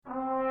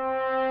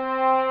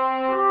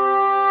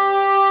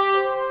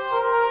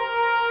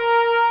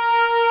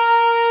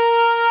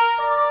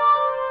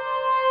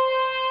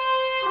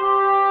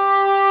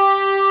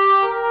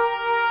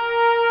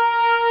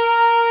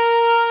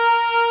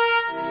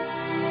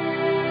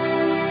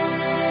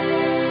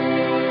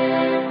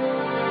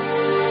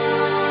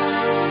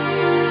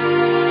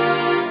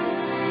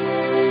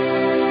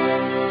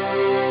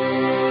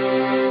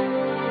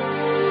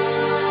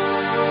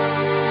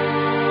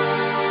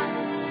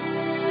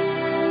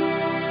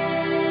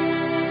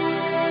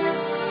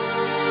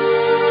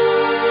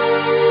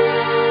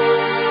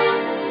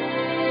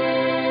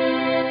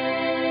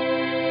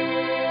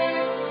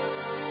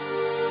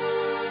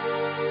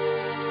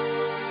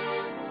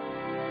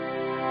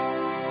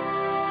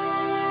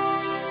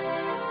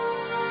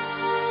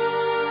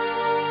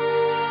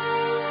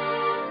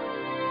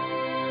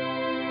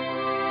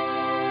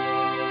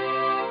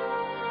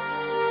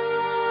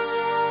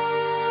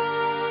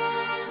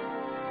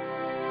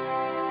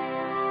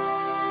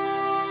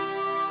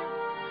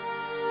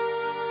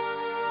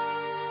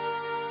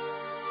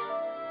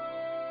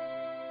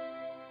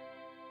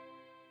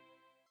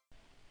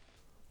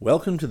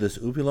Welcome to this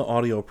Uvula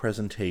audio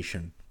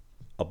presentation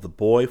of The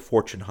Boy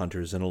Fortune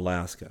Hunters in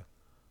Alaska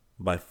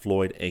by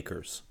Floyd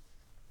Akers.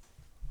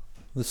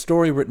 The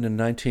story, written in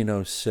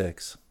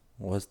 1906,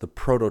 was the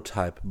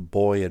prototype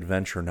boy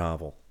adventure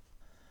novel.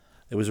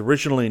 It was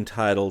originally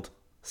entitled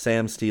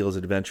Sam Steele's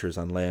Adventures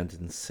on Land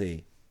and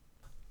Sea.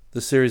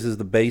 The series is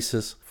the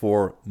basis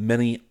for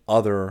many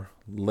other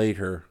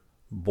later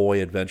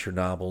boy adventure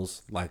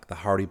novels like The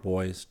Hardy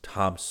Boys,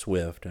 Tom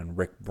Swift, and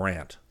Rick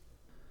Brant.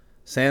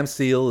 Sam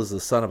Steele is the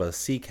son of a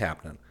sea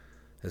captain.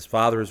 His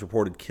father is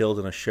reported killed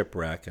in a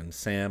shipwreck, and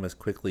Sam is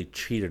quickly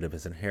cheated of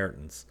his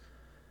inheritance.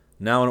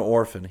 Now an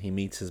orphan, he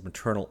meets his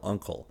maternal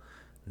uncle,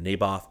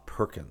 Naboth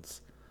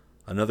Perkins,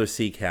 another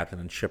sea captain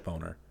and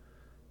shipowner.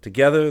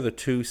 Together, the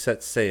two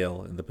set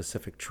sail in the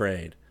Pacific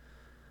trade.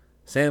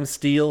 Sam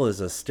Steele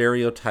is a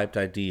stereotyped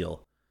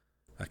ideal,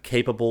 a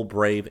capable,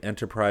 brave,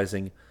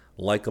 enterprising,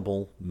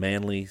 likable,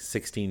 manly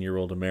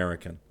 16-year-old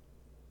American.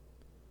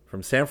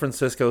 From San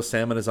Francisco,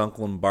 Sam and his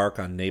uncle embark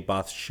on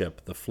Naboth's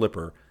ship, the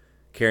Flipper,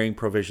 carrying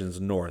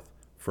provisions north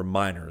for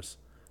miners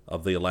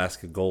of the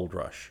Alaska Gold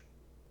Rush.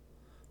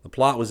 The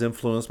plot was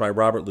influenced by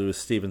Robert Louis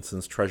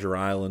Stevenson's Treasure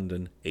Island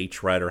and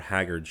H. Rider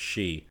Haggard's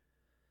She.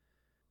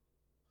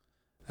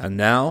 And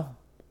now,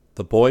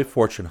 The Boy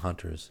Fortune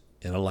Hunters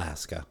in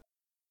Alaska.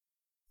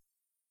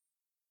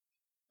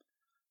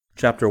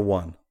 Chapter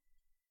 1.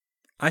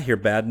 I hear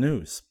bad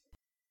news.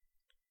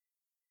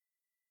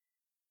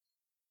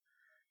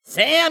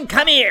 Sam,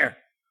 come here!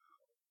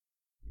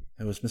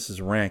 It was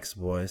Mrs. Rank's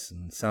voice,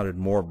 and sounded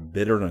more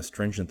bitter and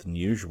astringent than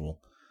usual.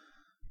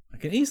 I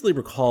can easily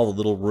recall the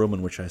little room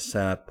in which I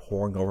sat,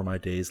 poring over my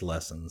day's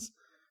lessons.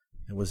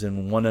 It was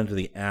in one end of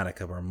the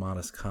attic of our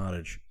modest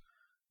cottage,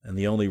 and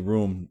the only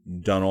room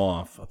done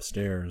off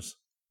upstairs.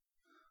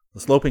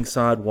 The sloping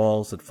side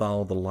walls that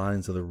followed the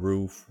lines of the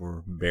roof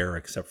were bare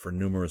except for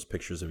numerous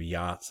pictures of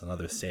yachts and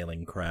other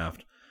sailing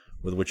craft,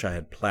 with which I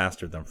had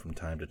plastered them from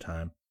time to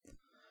time.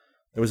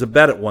 There was a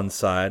bed at one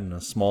side and a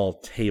small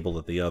table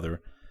at the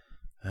other,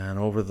 and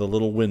over the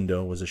little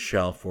window was a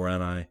shelf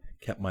wherein I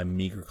kept my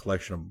meager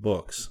collection of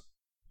books.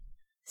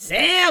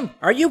 Sam,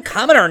 are you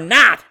coming or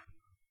not?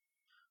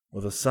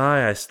 With a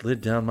sigh, I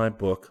slid down my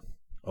book,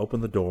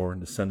 opened the door, and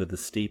descended the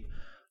steep,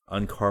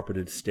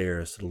 uncarpeted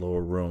stairs to the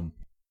lower room.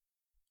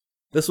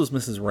 This was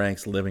Mrs.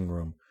 Rank's living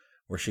room,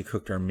 where she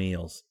cooked our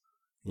meals,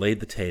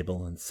 laid the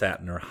table, and sat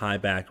in her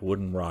high-backed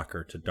wooden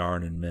rocker to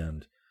darn and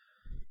mend.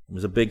 It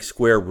was a big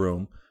square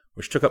room,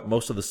 which took up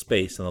most of the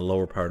space in the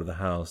lower part of the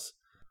house,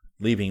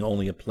 leaving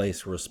only a place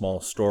for a small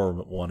storeroom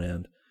at one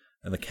end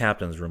and the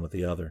captain's room at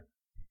the other.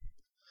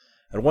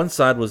 At one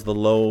side was the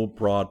low,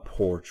 broad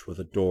porch with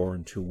a door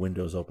and two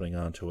windows opening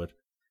onto it,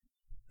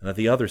 and at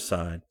the other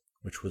side,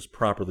 which was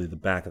properly the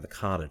back of the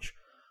cottage,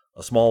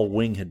 a small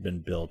wing had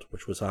been built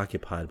which was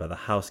occupied by the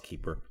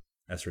housekeeper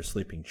as her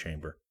sleeping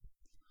chamber.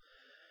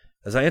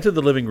 As I entered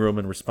the living room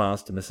in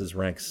response to Mrs.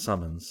 Rank's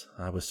summons,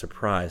 I was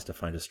surprised to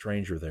find a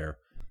stranger there,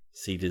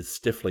 seated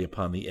stiffly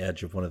upon the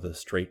edge of one of the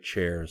straight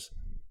chairs,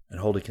 and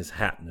holding his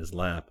hat in his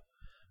lap,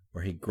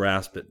 where he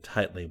grasped it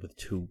tightly with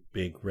two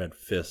big red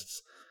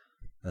fists,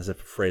 as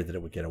if afraid that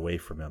it would get away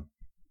from him.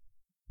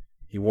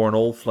 He wore an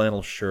old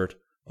flannel shirt,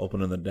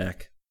 open in the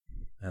neck,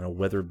 and a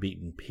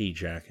weather-beaten pea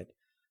jacket,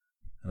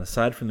 and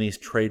aside from these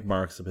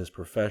trademarks of his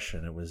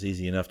profession, it was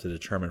easy enough to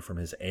determine from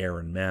his air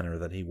and manner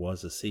that he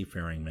was a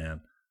seafaring man.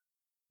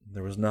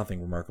 There was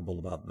nothing remarkable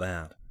about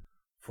that,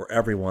 for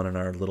everyone in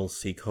our little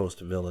seacoast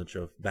village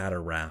of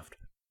Batter Raft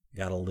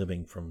got a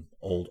living from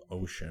old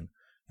ocean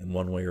in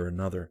one way or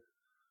another.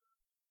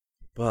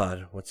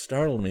 But what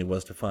startled me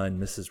was to find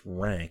Mrs.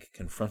 Rank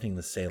confronting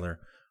the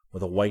sailor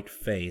with a white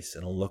face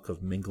and a look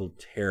of mingled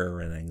terror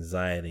and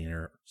anxiety in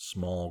her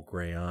small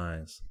gray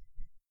eyes.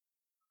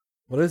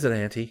 "What is it,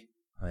 Auntie?"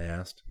 I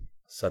asked, a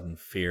sudden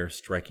fear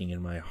striking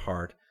in my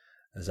heart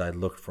as I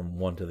looked from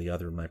one to the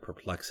other in my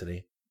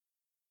perplexity.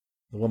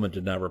 The woman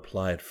did not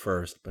reply at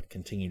first, but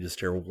continued to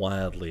stare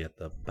wildly at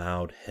the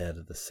bowed head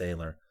of the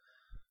sailor,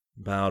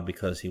 bowed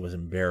because he was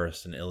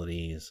embarrassed and ill at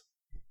ease.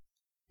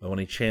 But when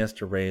he chanced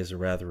to raise a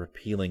rather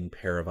appealing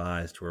pair of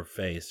eyes to her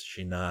face,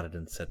 she nodded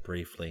and said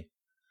briefly,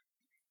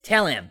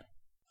 Tell him.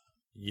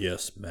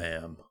 "Yes,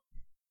 ma'am,"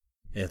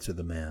 answered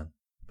the man,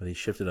 but he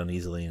shifted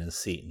uneasily in his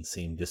seat and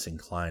seemed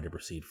disinclined to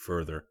proceed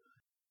further.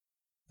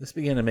 This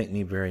began to make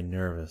me very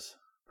nervous.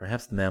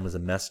 Perhaps the man was a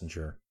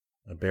messenger,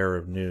 a bearer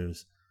of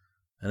news,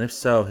 and if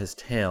so, his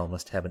tale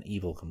must have an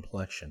evil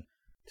complexion,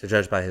 to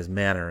judge by his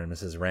manner and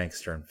Mrs. Rank's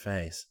stern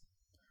face.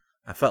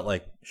 I felt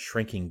like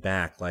shrinking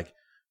back, like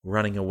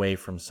running away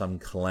from some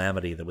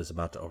calamity that was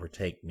about to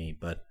overtake me,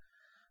 but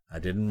I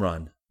didn't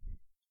run.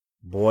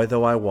 Boy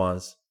though I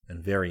was,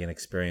 and very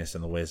inexperienced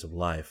in the ways of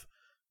life,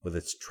 with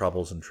its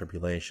troubles and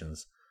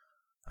tribulations,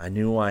 I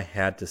knew I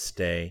had to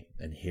stay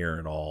and hear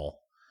it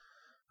all.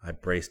 I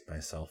braced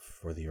myself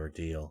for the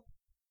ordeal.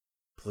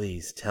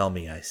 "Please tell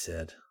me," I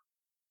said,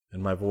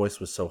 and my voice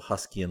was so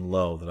husky and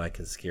low that I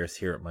could scarce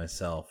hear it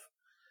myself.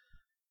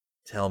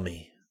 "Tell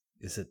me,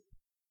 is it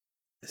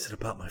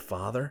about my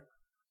father?"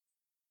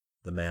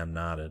 The man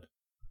nodded.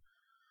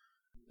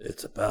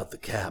 "It's about the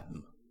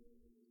captain,"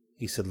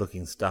 he said,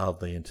 looking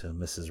stolidly into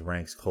Mrs.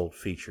 Rank's cold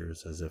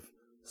features, as if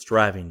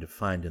striving to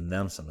find in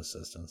them some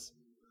assistance.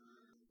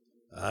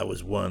 "I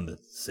was one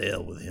that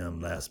sailed with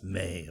him last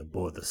May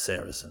aboard the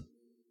Saracen."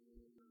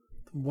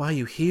 "Then why are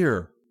you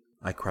here?"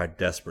 I cried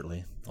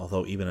desperately,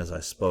 although even as I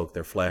spoke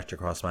there flashed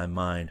across my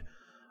mind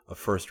a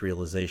first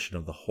realization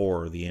of the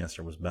horror the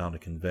answer was bound to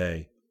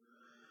convey.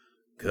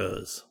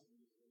 "'Cause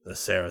the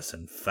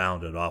Saracen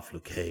foundered off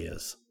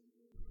Lucayas,"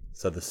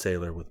 said the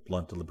sailor with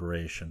blunt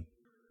deliberation,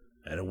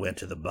 "and it went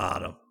to the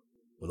bottom,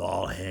 with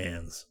all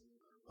hands,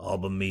 all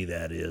but me,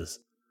 that is.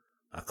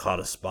 I caught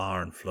a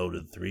spar and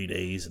floated 3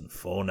 days and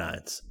 4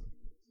 nights,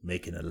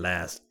 making at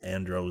last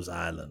Andros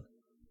Island,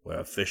 where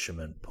a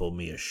fisherman pulled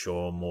me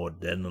ashore more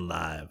dead than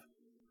alive.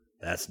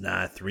 That's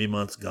nigh 3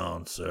 months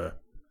gone, sir.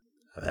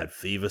 I've had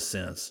fever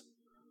since.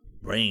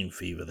 Brain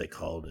fever, they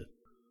called it.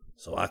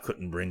 So I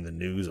couldn't bring the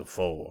news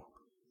afore."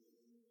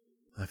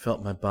 I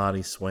felt my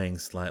body swaying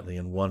slightly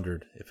and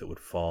wondered if it would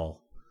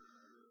fall.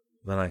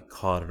 Then I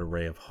caught at a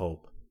ray of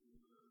hope.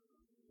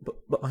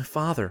 But my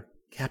father,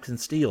 Captain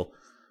Steele,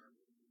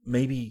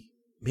 maybe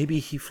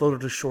he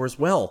floated ashore as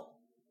well,"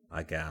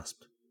 I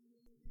gasped.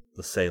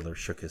 The sailor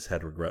shook his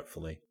head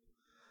regretfully.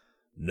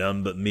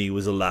 "None but me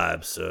was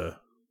alive, sir,"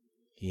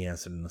 he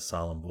answered in a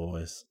solemn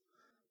voice.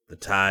 "The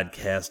tide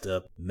cast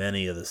up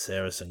many of the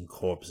Saracen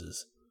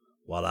corpses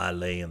while I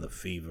lay in the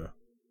fever,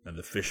 and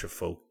the fisher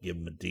folk give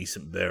 'em a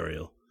decent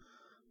burial,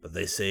 but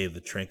they saved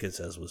the trinkets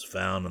as was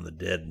found on the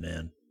dead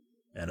men,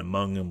 and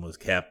among 'em was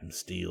Captain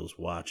Steele's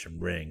watch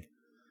and ring.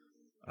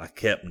 I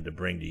kept 'em to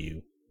bring to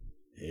you.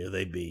 Here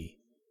they be,"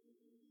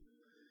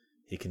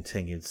 he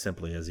continued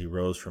simply as he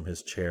rose from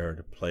his chair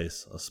to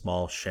place a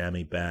small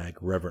chamois bag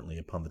reverently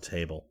upon the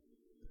table.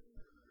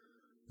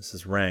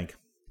 Mrs. Rank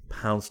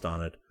pounced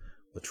on it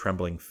with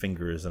trembling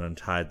fingers and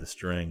untied the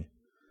string.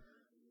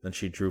 Then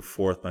she drew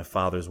forth my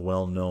father's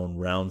well-known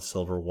round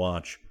silver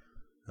watch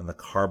and the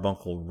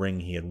carbuncle ring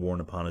he had worn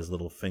upon his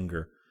little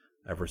finger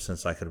ever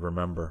since I could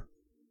remember.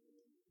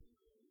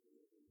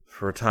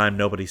 For a time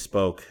nobody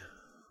spoke.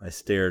 I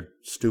stared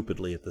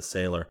stupidly at the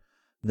sailor,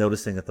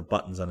 noticing that the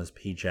buttons on his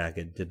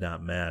pea-jacket did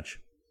not match,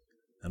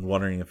 and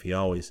wondering if he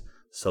always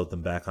sewed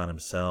them back on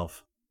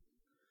himself.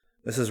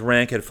 Mrs.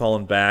 Rank had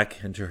fallen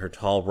back into her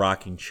tall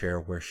rocking chair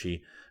where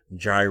she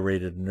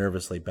gyrated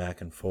nervously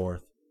back and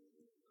forth,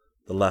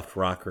 the left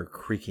rocker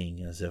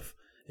creaking as if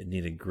it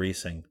needed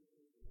greasing.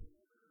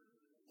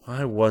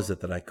 Why was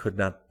it that I could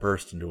not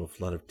burst into a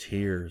flood of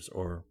tears,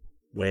 or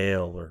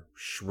wail, or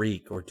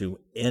shriek, or do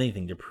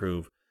anything to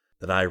prove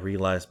that I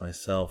realized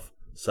myself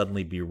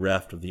suddenly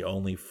bereft of the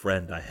only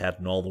friend I had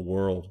in all the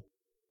world?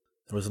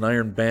 There was an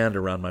iron band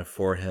around my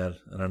forehead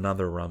and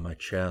another around my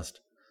chest.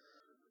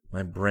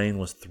 My brain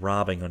was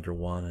throbbing under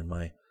one, and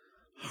my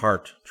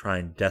heart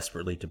trying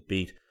desperately to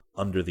beat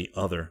under the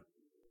other.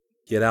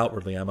 Yet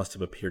outwardly I must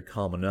have appeared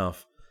calm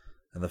enough,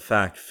 and the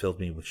fact filled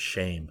me with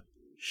shame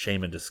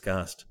and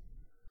disgust.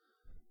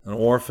 An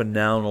orphan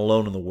now and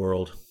alone in the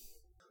world,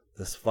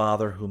 this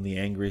father whom the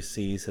angry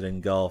seas had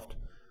engulfed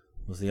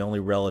was the only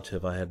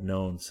relative I had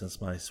known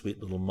since my sweet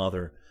little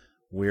mother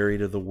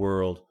wearied of the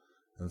world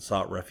and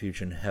sought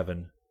refuge in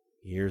heaven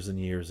years and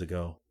years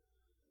ago.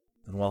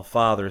 And while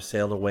father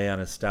sailed away on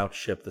his stout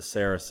ship, the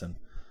Saracen,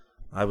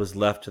 I was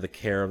left to the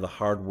care of the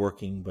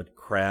hard-working but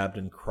crabbed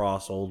and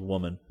cross old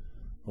woman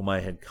whom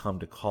I had come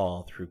to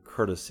call, through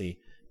courtesy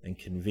and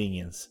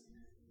convenience,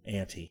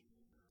 Auntie,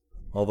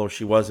 although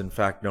she was in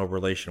fact no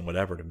relation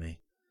whatever to me.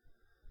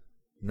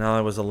 Now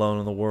I was alone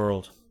in the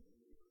world.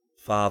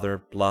 Father,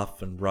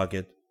 bluff and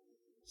rugged,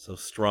 so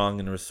strong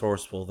and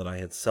resourceful that I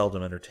had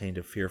seldom entertained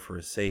a fear for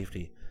his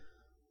safety,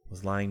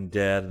 was lying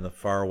dead in the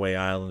faraway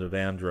island of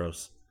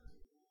Andros,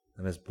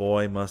 and his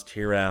boy must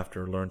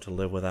hereafter learn to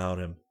live without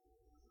him.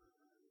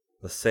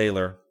 The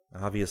sailor,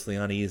 obviously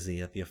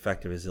uneasy at the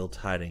effect of his ill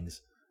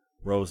tidings,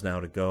 rose now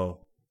to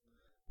go,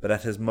 but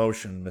at his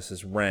motion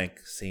Mrs. Rank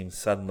seemed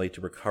suddenly to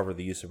recover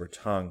the use of her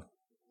tongue,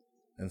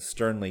 and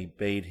sternly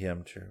bade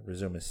him to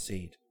resume his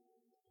seat.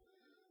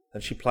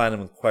 Then she plied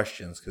him with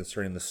questions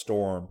concerning the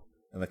storm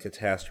and the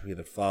catastrophe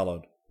that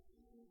followed,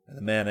 and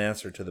the man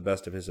answered to the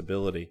best of his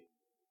ability.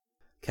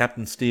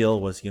 Captain Steele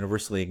was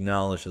universally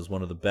acknowledged as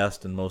one of the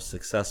best and most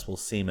successful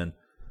seamen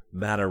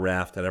Batter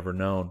Raft had ever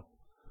known.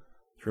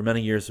 Through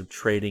many years of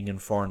trading in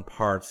foreign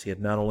parts, he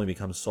had not only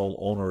become sole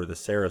owner of the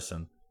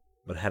Saracen,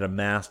 but had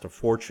amassed a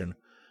fortune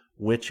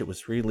which, it was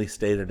freely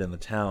stated in the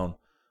town,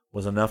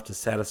 was enough to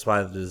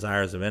satisfy the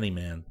desires of any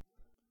man.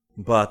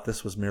 But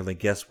this was merely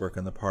guesswork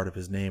on the part of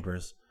his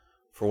neighbors,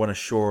 for when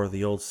ashore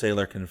the old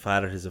sailor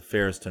confided his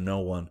affairs to no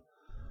one,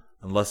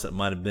 unless it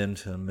might have been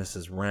to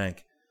Mrs.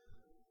 Rank,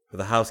 for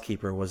the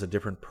housekeeper was a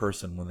different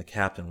person when the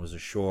captain was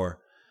ashore,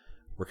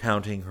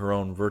 recounting her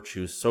own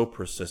virtues so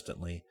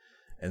persistently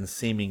and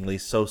seemingly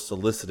so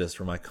solicitous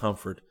for my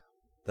comfort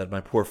that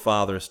my poor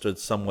father stood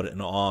somewhat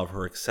in awe of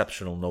her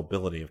exceptional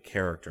nobility of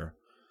character.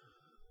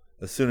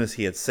 As soon as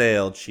he had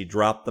sailed, she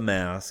dropped the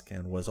mask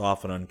and was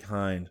often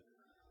unkind.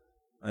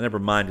 I never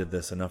minded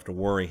this enough to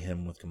worry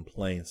him with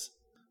complaints,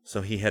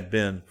 so he had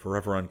been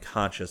forever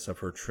unconscious of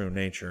her true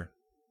nature.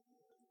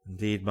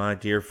 Indeed, my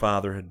dear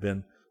father had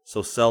been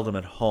so seldom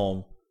at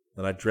home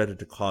that I dreaded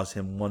to cause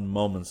him one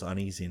moment's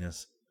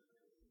uneasiness.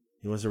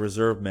 He was a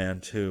reserved man,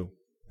 too,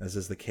 as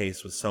is the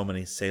case with so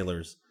many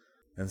sailors,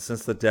 and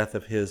since the death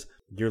of his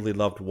dearly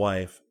loved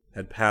wife,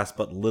 had passed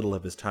but little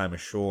of his time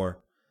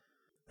ashore.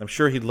 I'm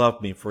sure he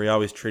loved me, for he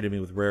always treated me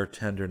with rare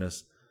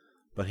tenderness,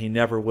 but he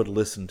never would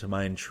listen to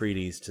my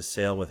entreaties to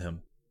sail with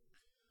him.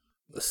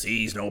 "The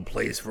sea's no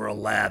place for a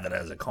lad that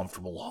has a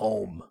comfortable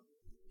home,"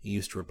 he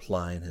used to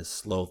reply in his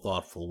slow,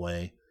 thoughtful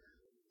way.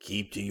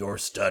 "Keep to your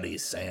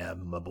studies,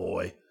 Sam, my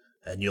boy,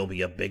 and you'll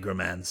be a bigger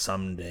man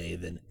some day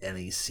than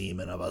any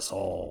seaman of us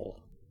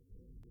all."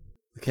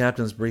 The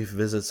captain's brief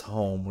visits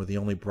home were the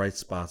only bright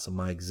spots of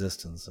my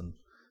existence, and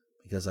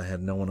because I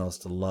had no one else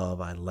to love,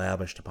 I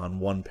lavished upon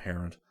one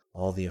parent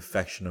all the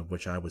affection of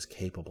which I was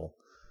capable.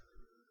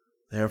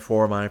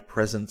 Therefore, my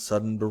present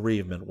sudden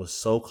bereavement was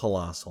so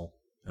colossal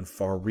and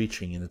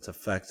far-reaching in its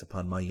effects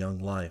upon my young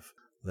life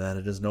that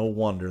it is no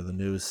wonder the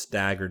news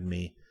staggered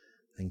me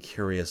and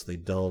curiously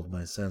dulled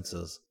my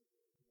senses.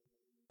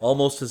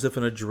 Almost as if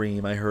in a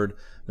dream, I heard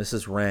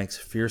Mrs. Rank's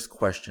fierce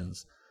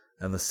questions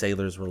and the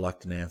sailor's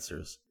reluctant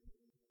answers.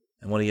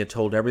 And when he had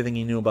told everything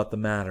he knew about the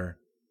matter,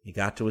 he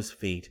got to his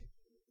feet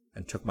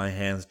and took my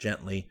hands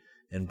gently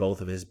in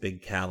both of his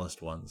big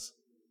calloused ones.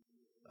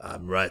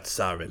 "I'm right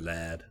sorry,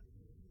 lad,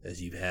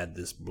 as you've had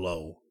this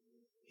blow,"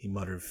 he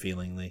muttered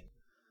feelingly.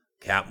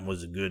 "Captain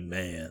was a good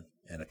man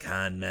and a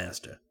kind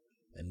master,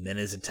 and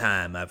many's a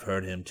time I've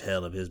heard him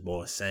tell of his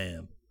boy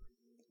Sam.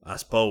 I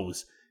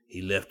suppose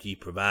he left ye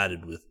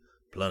provided with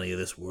plenty of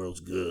this world's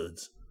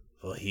goods,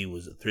 for he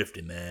was a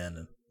thrifty man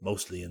and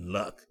mostly in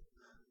luck.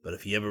 But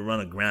if you ever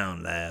run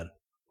aground, lad,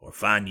 or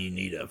find you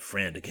need a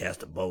friend to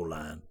cast a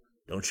bowline,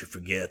 don't you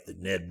forget that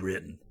Ned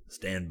Britton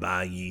stand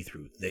by ye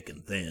through thick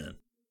and thin."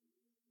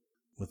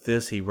 With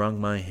this he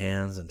wrung my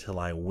hands until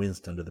I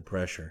winced under the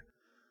pressure.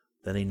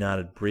 Then he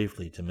nodded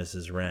briefly to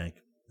Mrs.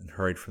 Rank and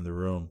hurried from the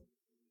room.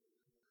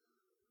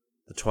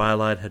 The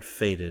twilight had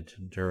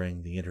faded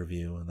during the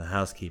interview, and the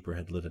housekeeper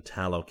had lit a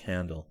tallow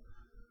candle.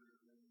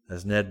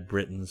 As Ned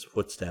Britton's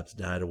footsteps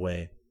died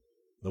away,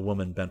 the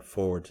woman bent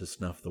forward to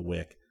snuff the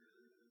wick,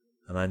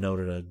 and I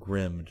noted a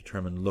grim,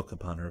 determined look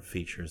upon her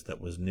features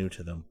that was new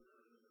to them.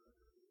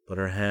 But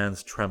her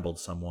hands trembled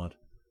somewhat,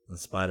 in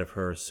spite of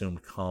her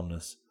assumed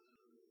calmness,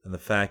 and the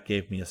fact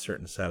gave me a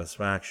certain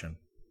satisfaction.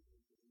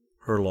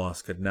 Her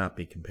loss could not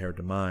be compared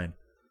to mine,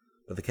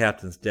 but the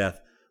captain's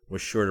death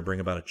was sure to bring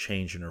about a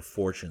change in her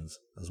fortunes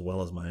as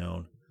well as my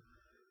own.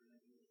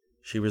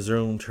 She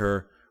resumed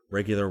her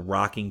regular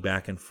rocking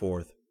back and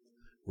forth,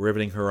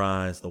 riveting her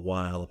eyes the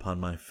while upon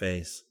my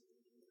face.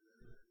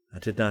 I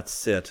did not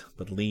sit,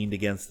 but leaned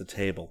against the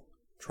table,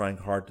 trying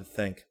hard to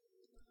think,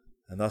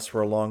 and thus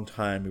for a long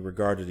time we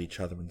regarded each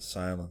other in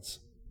silence.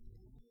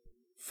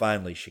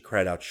 Finally she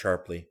cried out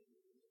sharply,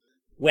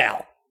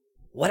 "Well,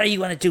 what are you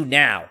going to do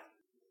now?"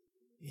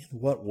 "In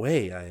what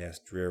way?" I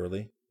asked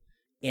drearily.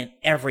 "In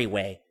every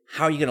way.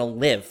 How are you going to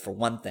live, for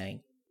one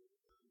thing?"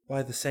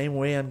 "Why, the same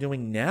way I'm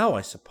doing now,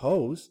 I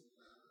suppose,"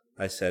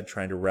 I said,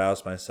 trying to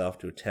rouse myself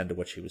to attend to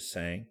what she was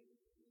saying.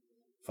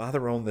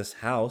 "Father owned this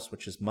house,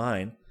 which is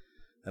mine,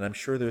 and I'm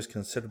sure there's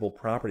considerable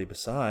property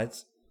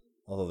besides,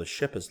 although the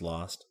ship is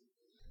lost."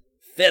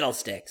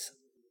 "Fiddlesticks!"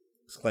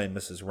 exclaimed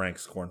Mrs. Rank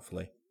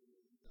scornfully.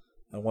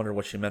 I wondered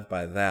what she meant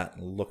by that,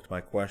 and looked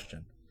my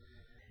question.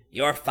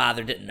 "Your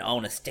father didn't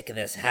own a stick of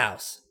this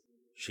house,"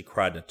 she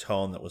cried in a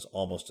tone that was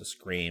almost a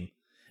scream.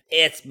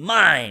 "It's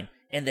mine,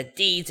 and the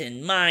deed's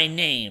in my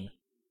name."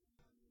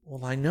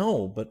 "Well, I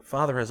know, but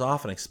Father has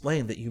often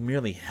explained that you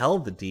merely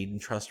held the deed in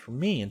trust for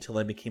me until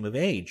I became of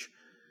age.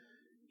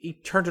 He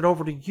turned it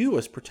over to you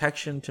as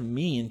protection to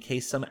me in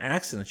case some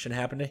accident should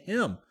happen to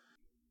him.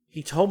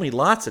 He told me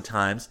lots of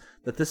times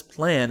that this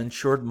plan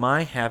ensured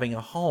my having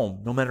a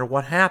home, no matter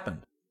what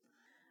happened."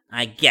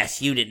 "I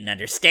guess you didn't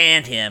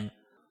understand him,"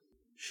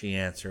 she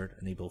answered,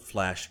 an evil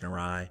flash in her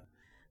eye.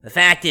 "The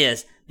fact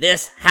is,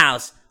 this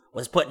house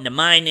was put into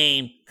my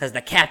name because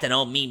the captain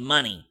owed me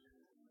money."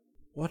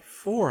 "What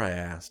for?" I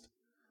asked.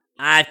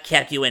 "I've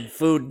kept you in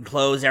food and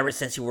clothes ever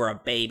since you were a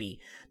baby.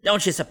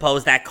 Don't you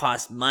suppose that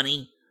costs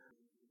money?"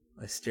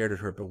 I stared at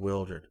her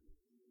bewildered.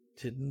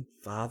 "Didn't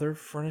Father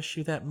furnish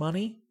you that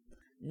money?"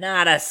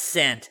 "Not a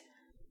cent.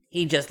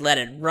 He just let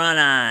it run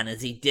on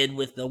as he did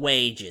with the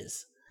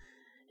wages.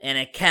 And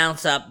it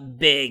counts up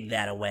big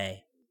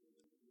that-a-way."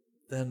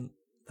 "Then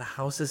the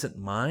house isn't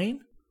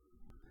mine?"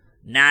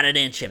 "Not an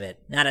inch of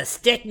it. Not a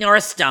stick nor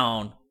a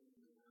stone."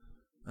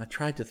 I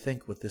tried to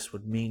think what this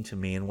would mean to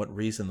me and what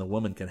reason the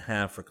woman can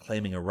have for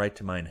claiming a right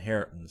to my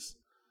inheritance.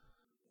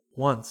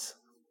 "Once,"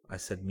 I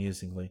said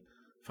musingly,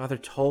 "Father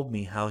told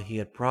me how he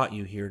had brought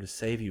you here to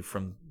save you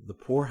from the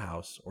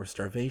poorhouse or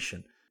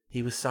starvation.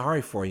 He was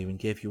sorry for you and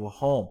gave you a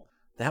home.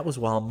 That was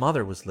while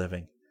Mother was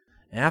living.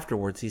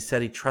 Afterwards, he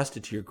said he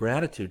trusted to your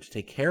gratitude to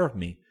take care of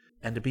me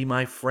and to be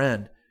my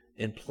friend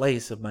in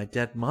place of my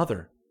dead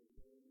mother."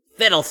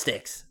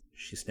 "Fiddlesticks!"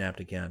 she snapped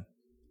again.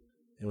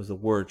 It was the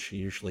word she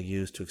usually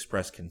used to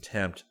express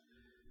contempt,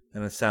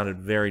 and it sounded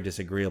very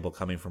disagreeable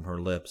coming from her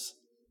lips.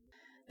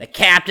 The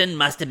captain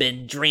must have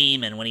been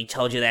dreaming when he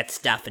told you that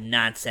stuff and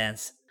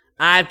nonsense.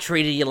 I've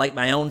treated you like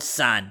my own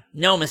son,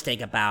 no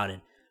mistake about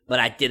it, but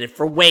I did it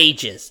for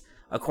wages,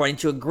 according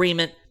to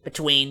agreement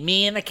between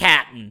me and the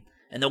captain,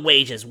 and the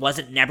wages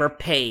wasn't never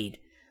paid.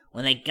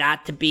 When they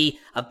got to be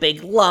a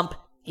big lump,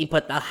 he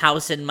put the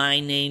house in my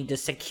name to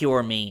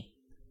secure me.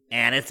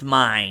 And it's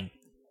mine.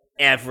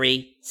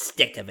 Every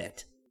stick of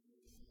it.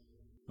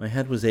 My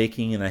head was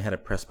aching, and I had to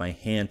press my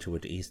hand to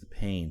it to ease the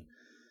pain.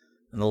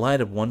 In the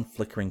light of one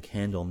flickering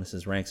candle,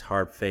 Mrs. Rank's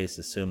hard face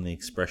assumed the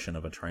expression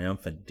of a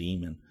triumphant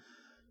demon,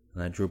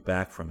 and I drew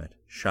back from it,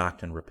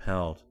 shocked and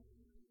repelled.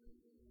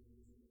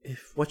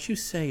 "If what you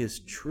say is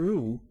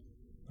true,"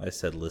 I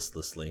said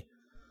listlessly,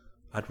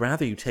 "I'd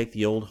rather you take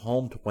the old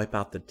home to wipe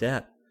out the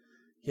debt.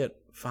 Yet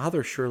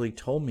Father surely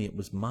told me it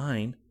was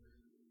mine,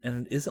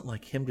 and it isn't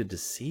like him to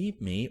deceive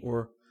me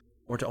or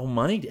to owe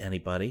money to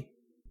anybody.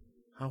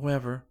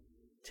 However,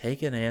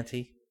 take it,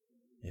 Auntie,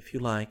 if you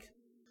like."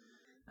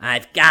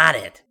 I've got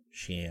it,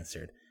 she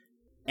answered,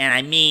 and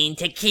I mean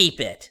to keep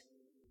it.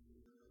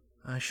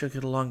 "I shall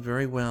get along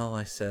very well,"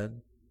 I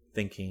said,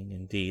 thinking,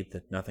 indeed,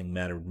 that nothing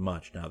mattered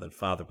much now that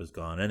Father was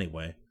gone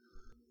anyway.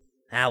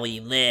 How will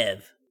you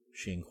live?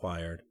 She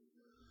inquired.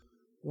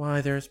 "Why,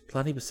 there's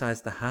plenty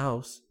besides the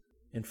house,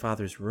 in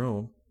Father's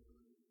room."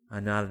 I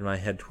nodded my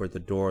head toward the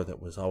door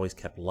that was always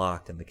kept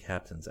locked in the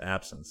captain's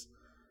absence.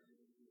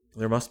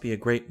 "There must be a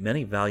great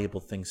many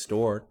valuable things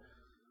stored.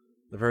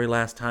 The very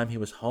last time he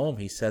was home,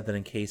 he said that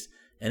in case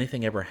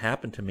anything ever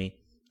happened to me,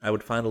 I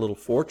would find a little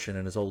fortune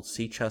in his old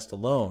sea chest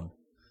alone."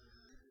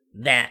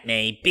 That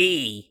may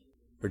be,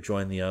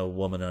 rejoined the old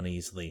woman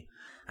uneasily.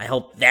 I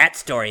hope that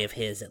story of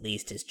his at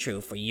least is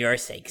true for your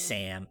sake,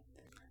 Sam.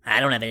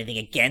 I don't have anything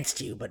against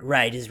you, but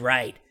right is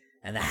right,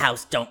 and the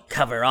house don't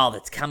cover all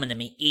that's coming to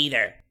me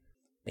either.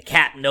 The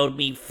captain owed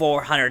me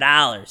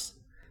 $400,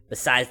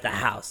 besides the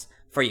house,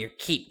 for your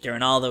keep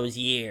during all those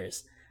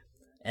years,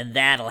 and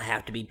that'll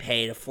have to be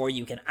paid before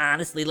you can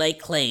honestly lay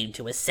claim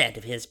to a cent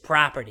of his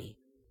property.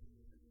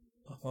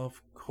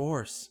 "Of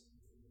course,"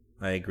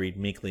 I agreed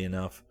meekly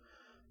enough,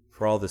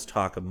 for all this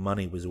talk of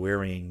money was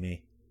wearying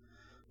me.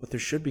 "But there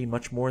should be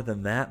much more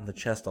than that in the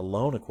chest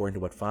alone, according to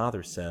what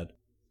Father said."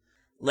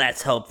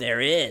 Let's hope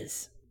there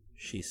is,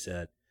 she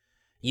said.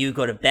 You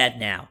go to bed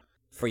now,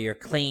 for you're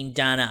clean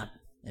done up,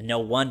 and no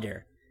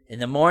wonder. In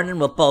the morning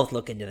we'll both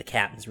look into the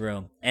captain's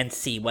room and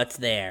see what's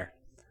there.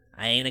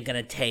 I ain't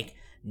a-gonna take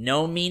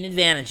no mean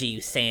advantage of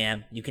you,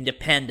 Sam. You can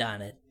depend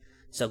on it.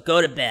 So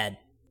go to bed.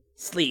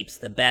 Sleep's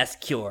the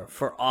best cure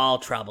for all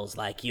troubles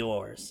like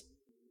yours.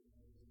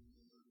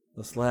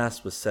 This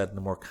last was said in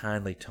a more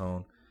kindly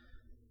tone,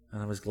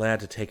 and I was glad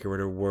to take her at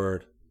her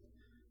word,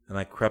 and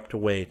I crept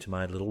away to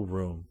my little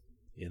room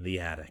in the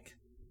attic.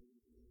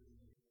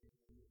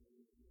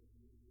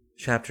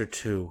 Chapter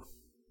 2.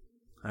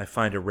 I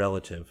Find a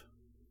Relative.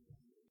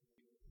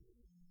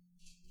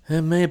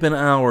 It may have been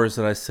hours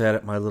that I sat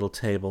at my little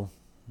table,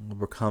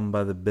 overcome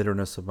by the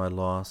bitterness of my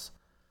loss,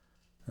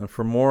 and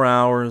for more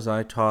hours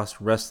I tossed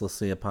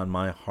restlessly upon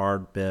my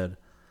hard bed,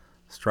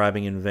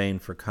 striving in vain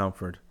for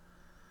comfort.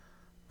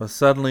 But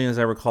suddenly, as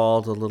I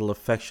recalled a little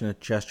affectionate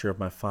gesture of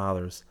my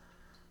father's,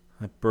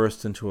 I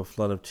burst into a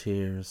flood of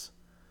tears.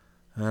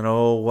 And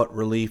oh, what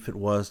relief it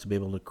was to be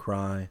able to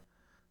cry,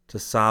 to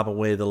sob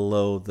away the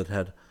load that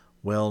had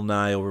well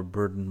nigh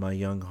overburdened my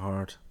young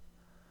heart.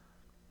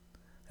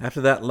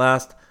 After that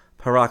last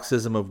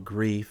paroxysm of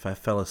grief, I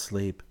fell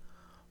asleep,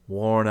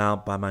 worn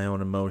out by my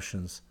own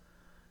emotions,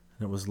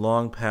 and it was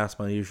long past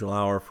my usual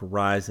hour for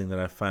rising that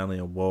I finally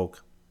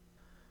awoke.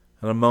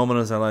 In a moment,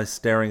 as I lay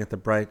staring at the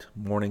bright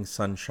morning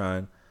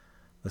sunshine,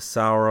 the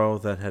sorrow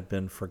that had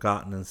been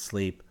forgotten in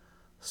sleep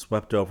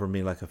swept over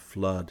me like a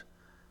flood,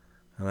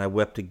 and I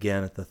wept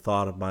again at the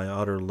thought of my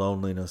utter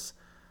loneliness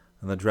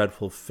and the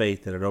dreadful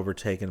fate that had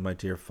overtaken my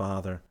dear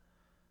father.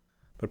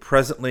 But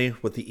presently,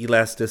 with the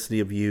elasticity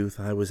of youth,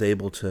 I was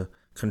able to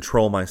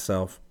control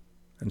myself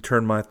and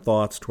turn my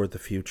thoughts toward the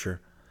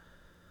future.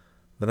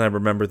 Then I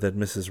remembered that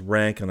Mrs.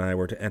 Rank and I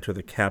were to enter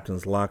the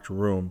captain's locked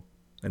room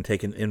and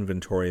take an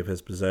inventory of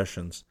his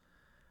possessions,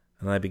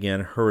 and I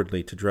began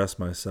hurriedly to dress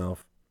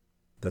myself,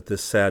 that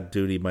this sad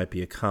duty might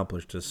be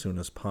accomplished as soon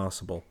as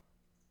possible.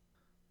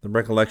 The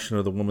recollection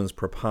of the woman's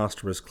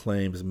preposterous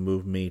claims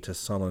moved me to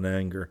sullen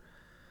anger.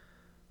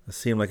 It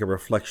seemed like a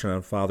reflection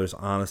on Father's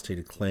honesty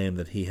to claim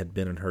that he had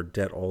been in her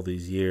debt all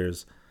these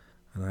years,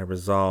 and I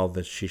resolved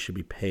that she should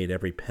be paid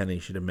every penny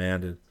she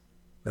demanded,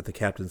 that the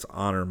captain's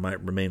honor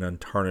might remain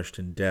untarnished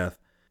in death,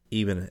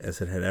 even as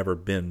it had ever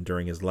been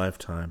during his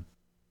lifetime.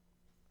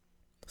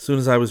 As soon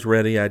as I was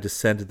ready, I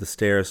descended the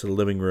stairs to the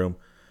living room,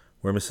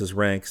 where Mrs.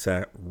 Rank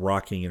sat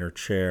rocking in her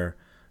chair,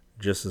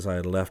 just as I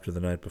had left her the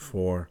night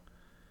before.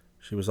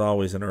 She was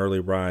always an early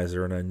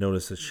riser, and I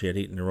noticed that she had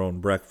eaten her own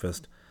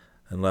breakfast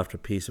and left a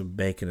piece of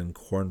bacon and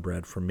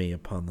cornbread for me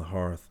upon the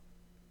hearth.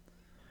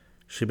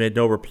 She made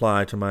no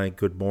reply to my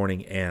good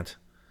morning, aunt,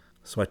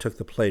 so I took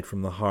the plate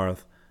from the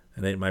hearth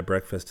and ate my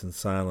breakfast in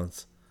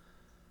silence.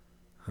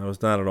 I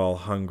was not at all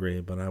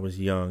hungry, but I was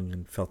young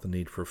and felt the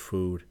need for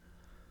food.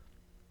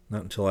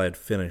 Not until I had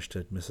finished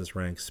did Mrs.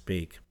 Rank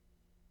speak.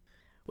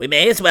 "We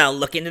may as well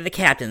look into the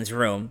captain's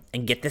room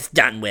and get this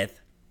done with,"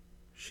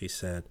 she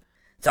said.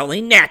 "It's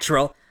only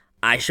natural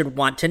I should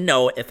want to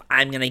know if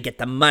I'm going to get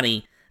the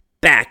money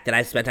back that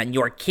I spent on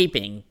your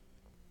keeping."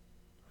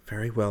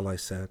 Very well, I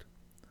said.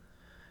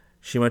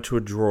 She went to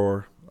a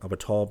drawer of a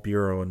tall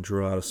bureau and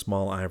drew out a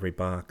small ivory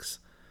box.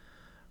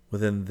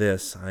 Within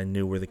this I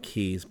knew were the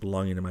keys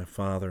belonging to my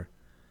father.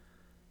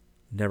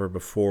 Never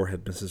before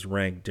had Mrs.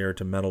 Rank dared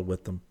to meddle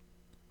with them,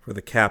 for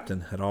the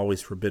captain had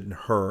always forbidden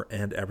her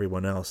and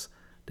everyone else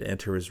to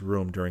enter his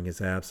room during his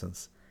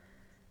absence.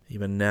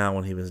 Even now,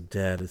 when he was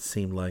dead, it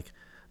seemed like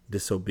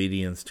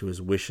disobedience to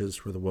his wishes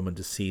for the woman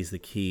to seize the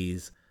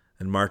keys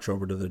and march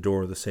over to the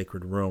door of the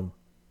sacred room.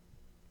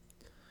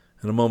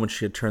 In a moment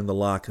she had turned the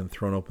lock and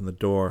thrown open the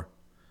door.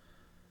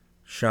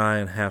 Shy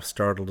and half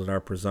startled at our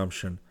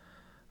presumption,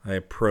 I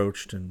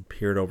approached and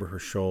peered over her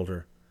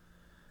shoulder.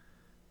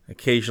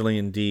 Occasionally,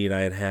 indeed,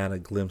 I had had a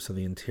glimpse of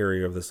the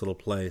interior of this little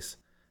place,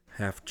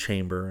 half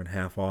chamber and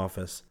half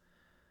office,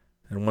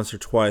 and once or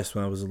twice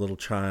when I was a little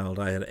child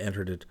I had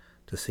entered it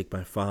to seek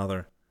my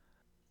father.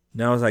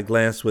 Now as I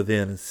glanced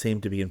within, it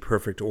seemed to be in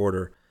perfect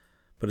order,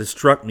 but it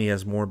struck me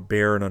as more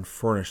bare and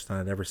unfurnished than I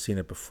had ever seen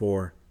it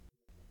before.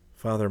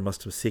 Father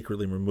must have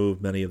secretly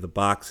removed many of the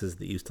boxes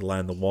that used to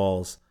line the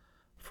walls,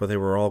 for they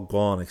were all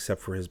gone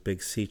except for his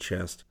big sea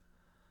chest.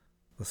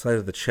 The sight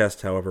of the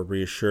chest, however,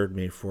 reassured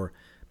me, for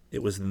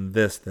it was in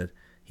this that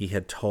he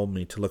had told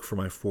me to look for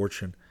my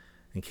fortune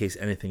in case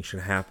anything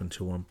should happen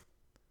to him.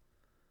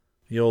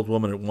 The old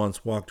woman at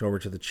once walked over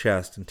to the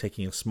chest and,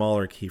 taking a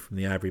smaller key from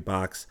the ivory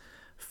box,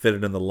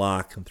 fitted in the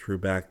lock and threw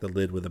back the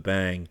lid with a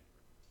bang.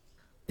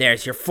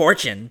 "There's your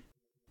fortune,"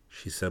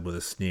 she said with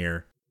a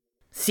sneer.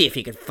 "See if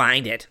you can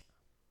find it."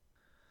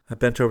 I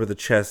bent over the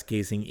chest,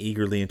 gazing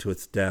eagerly into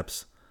its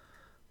depths.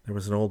 There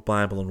was an old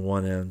Bible in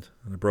one end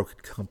and a broken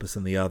compass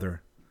in the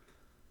other.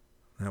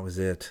 That was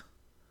it.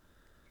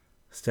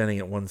 Standing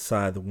at one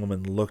side, the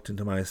woman looked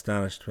into my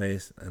astonished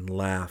face and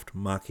laughed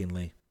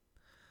mockingly.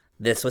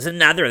 "This was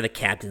another of the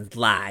captain's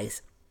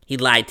lies. He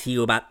lied to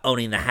you about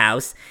owning the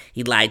house.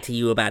 He lied to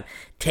you about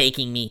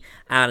taking me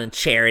out in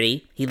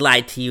charity. He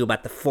lied to you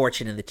about the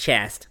fortune in the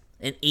chest.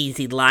 An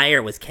easy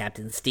liar was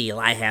Captain Steele,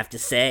 I have to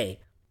say."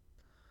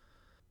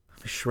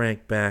 I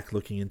shrank back,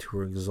 looking into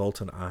her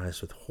exultant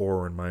eyes with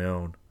horror in my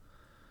own.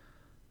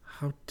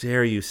 "How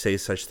dare you say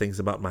such things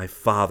about my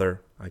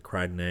father?" I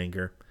cried in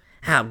anger.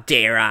 "How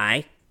dare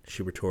I?"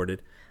 she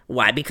retorted.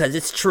 "Why, because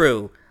it's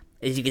true.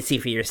 As you can see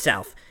for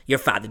yourself, your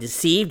father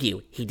deceived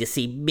you. He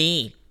deceived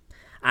me.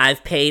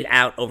 I've paid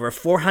out over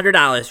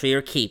 $400 for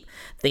your keep,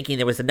 thinking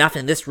there was enough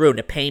in this room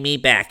to pay me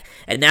back,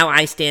 and now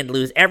I stand to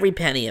lose every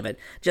penny of it,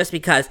 just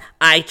because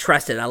I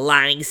trusted a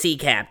lying sea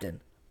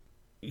captain."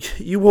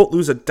 "You won't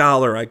lose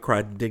 $1, I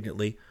cried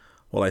indignantly,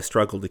 while I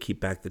struggled to keep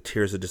back the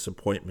tears of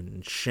disappointment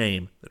and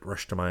shame that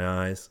rushed to my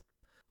eyes.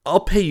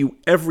 "I'll pay you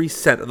every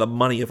cent of the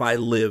money if I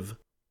live."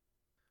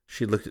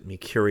 She looked at me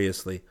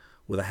curiously,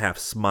 with a half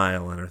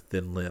smile on her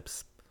thin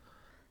lips.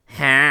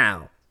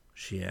 "How?"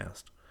 she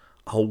asked.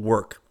 "I'll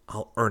work.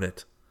 I'll earn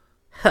it."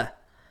 "Huh.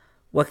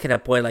 What can a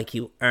boy like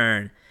you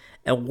earn?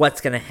 And what's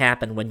going to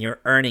happen when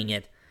you're earning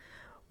it?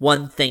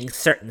 One thing's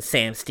certain,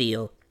 Sam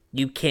Steele.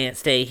 You can't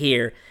stay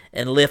here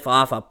and live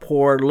off a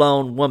poor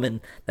lone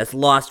woman that's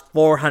lost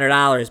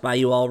 $400 by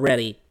you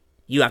already.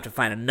 You have to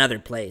find another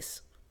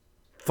place."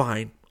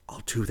 "Fine,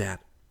 I'll do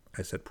that,"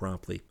 I said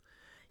promptly.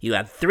 "You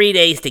have 3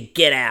 days to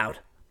get out,"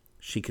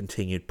 she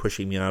continued,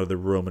 pushing me out of the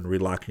room and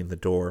relocking the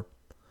door,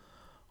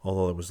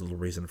 although there was little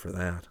reason for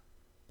that.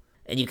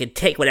 "And you can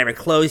take whatever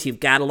clothes you've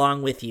got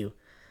along with you.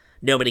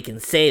 Nobody can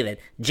say that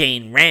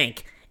Jane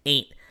Rank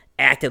ain't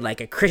acted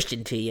like a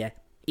Christian to you,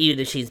 even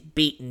if she's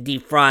beaten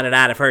defrauded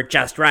out of her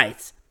just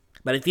rights.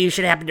 But if you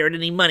should happen to earn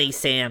any money,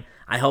 Sam,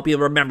 I hope you'll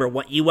remember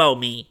what you owe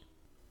me."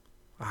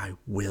 "I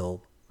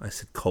will," I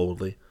said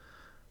coldly,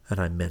 and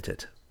I meant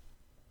it.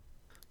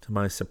 To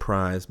my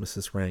surprise,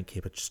 Mrs. Rank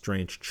gave a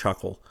strange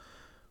chuckle,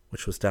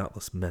 which was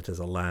doubtless meant as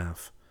a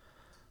laugh,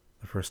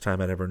 the first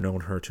time I'd ever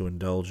known her to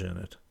indulge in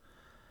it.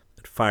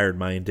 It fired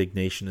my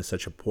indignation to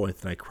such a point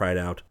that I cried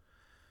out,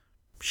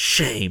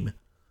 "Shame!"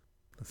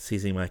 And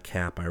seizing my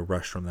cap, I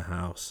rushed from the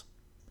house.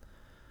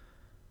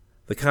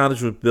 The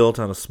cottage was built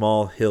on a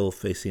small hill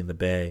facing the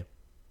bay,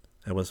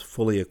 and was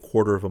fully a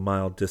quarter of a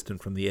mile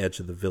distant from the edge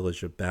of the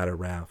village of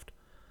Batter-Raft.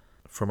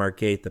 From our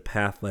gate the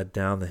path led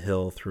down the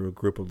hill through a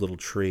group of little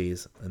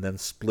trees, and then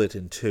split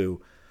in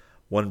two,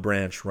 one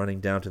branch running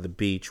down to the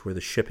beach where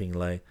the shipping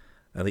lay,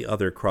 and the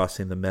other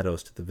crossing the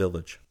meadows to the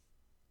village.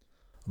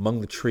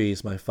 Among the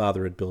trees my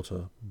father had built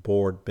a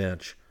board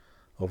bench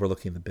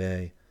overlooking the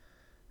bay,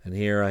 and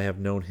here I have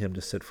known him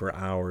to sit for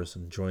hours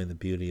enjoying the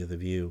beauty of the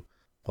view,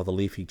 while the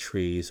leafy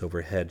trees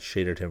overhead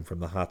shaded him from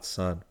the hot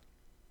sun.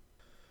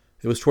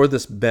 It was toward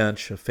this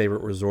bench, a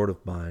favorite resort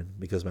of mine,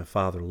 because my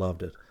father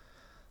loved it,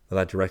 that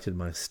I directed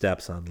my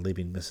steps on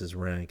leaving Mrs.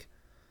 Rank.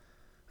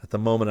 At the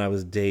moment I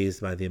was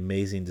dazed by the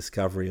amazing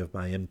discovery of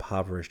my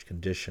impoverished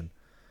condition,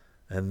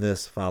 and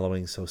this,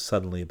 following so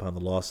suddenly upon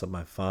the loss of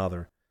my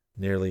father,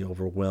 nearly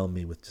overwhelmed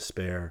me with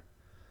despair.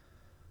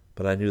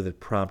 But I knew that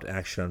prompt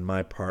action on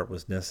my part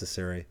was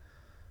necessary,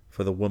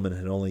 for the woman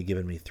had only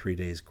given me 3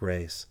 days'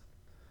 grace,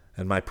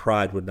 and my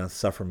pride would not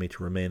suffer me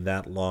to remain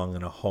that long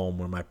in a home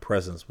where my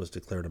presence was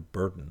declared a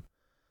burden.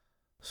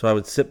 So I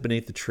would sit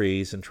beneath the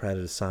trees and try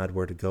to decide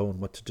where to go and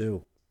what to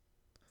do.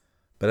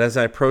 But as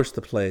I approached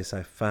the place,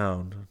 I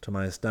found, to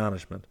my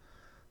astonishment,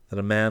 that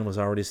a man was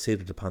already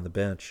seated upon the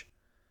bench.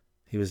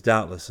 He was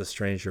doubtless a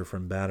stranger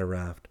from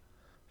Batteraft,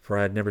 for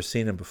I had never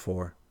seen him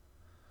before.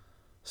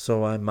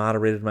 So I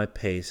moderated my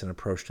pace and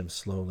approached him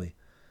slowly,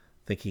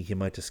 thinking he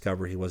might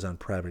discover he was on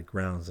private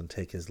grounds and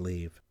take his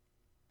leave.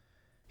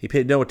 He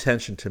paid no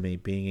attention to me,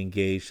 being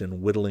engaged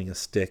in whittling a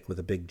stick with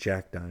a big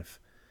jackknife.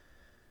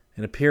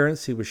 In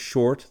appearance he was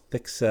short,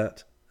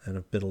 thick-set, and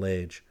of middle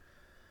age.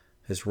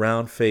 His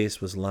round face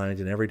was lined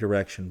in every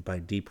direction by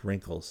deep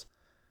wrinkles,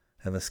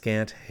 and the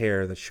scant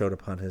hair that showed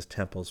upon his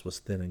temples was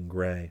thin and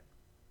gray.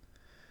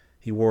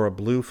 He wore a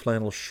blue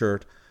flannel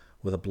shirt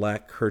with a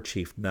black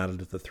kerchief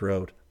knotted at the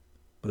throat,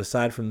 but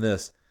aside from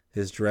this,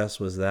 his dress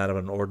was that of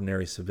an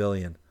ordinary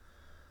civilian,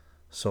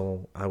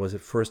 so I was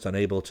at first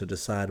unable to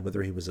decide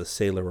whether he was a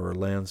sailor or a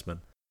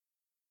landsman.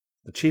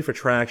 The chief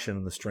attraction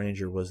in the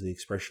stranger was the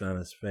expression on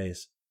his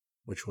face,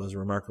 which was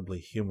remarkably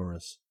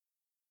humorous.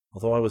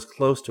 Although I was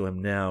close to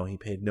him now, he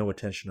paid no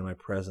attention to my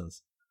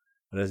presence,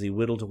 but as he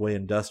whittled away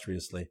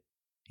industriously,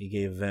 he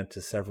gave vent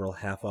to several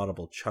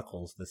half-audible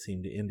chuckles that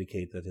seemed to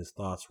indicate that his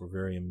thoughts were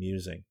very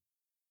amusing.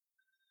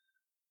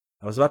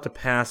 I was about to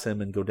pass him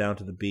and go down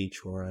to the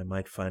beach where I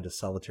might find a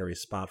solitary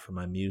spot for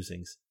my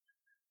musings,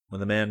 when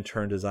the man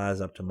turned his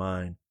eyes up to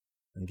mine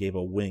and gave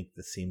a wink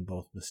that seemed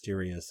both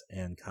mysterious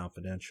and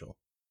confidential.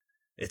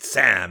 "It's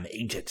Sam,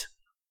 ain't it?"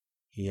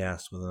 he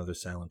asked with another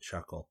silent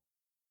chuckle.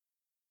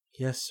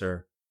 "Yes,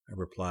 sir," I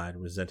replied,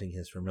 resenting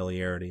his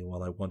familiarity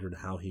while I wondered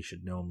how he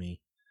should know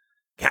me.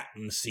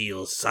 "Captain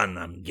Seal's son,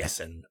 I'm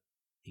guessing,"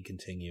 he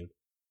continued.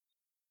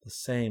 "The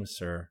same,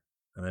 sir,"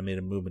 and I made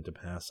a movement to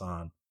pass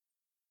on.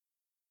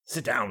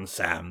 "Sit down,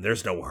 Sam,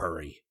 there's no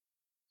hurry,"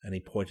 and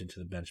he pointed to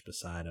the bench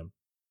beside him.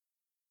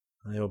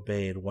 I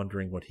obeyed,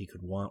 wondering what he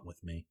could want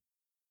with me.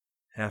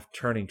 Half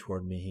turning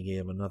toward me, he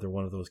gave another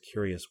one of those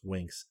curious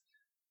winks,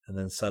 and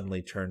then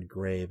suddenly turned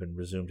grave and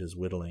resumed his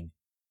whittling.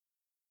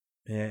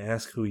 "May I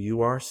ask who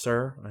you are,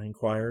 sir?" I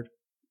inquired.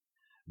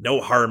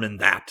 "No harm in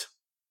that,"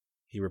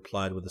 he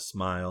replied with a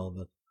smile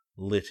that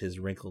lit his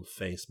wrinkled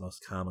face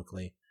most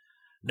comically.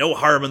 "No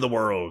harm in the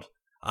world.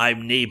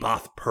 I'm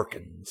Naboth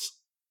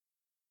Perkins."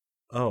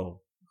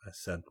 "Oh," I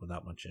said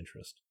without much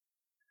interest.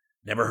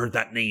 "Never heard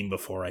that name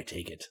before, I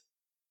take it."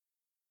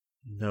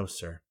 "No,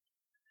 sir."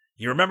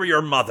 "You remember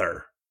your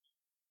mother?"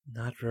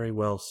 "Not very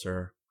well,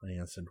 sir," I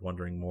answered,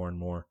 wondering more and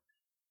more.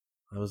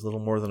 "I was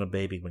little more than a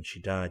baby when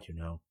she died, you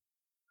know."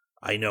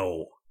 "I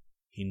know."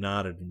 He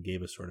nodded and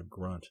gave a sort of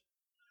grunt.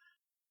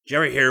 "Did you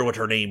ever hear what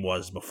her name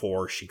was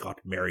before she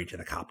got married to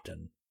the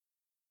captain?"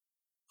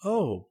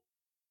 "Oh,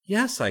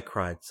 yes," I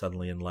cried,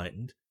 suddenly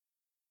enlightened.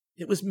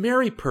 "It was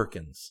Mary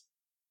Perkins."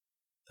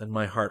 Then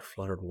my heart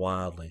fluttered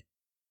wildly.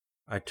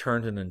 I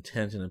turned an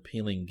intent and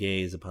appealing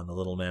gaze upon the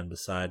little man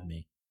beside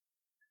me.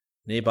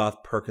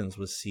 Naboth Perkins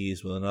was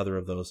seized with another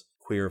of those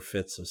queer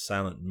fits of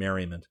silent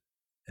merriment,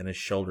 and his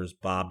shoulders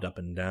bobbed up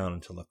and down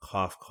until a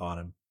cough caught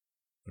him,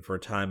 and for a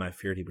time I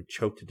feared he would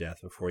choke to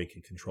death before he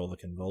could control the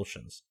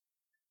convulsions.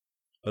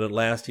 But at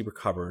last he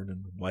recovered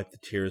and wiped the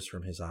tears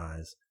from his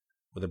eyes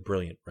with a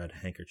brilliant red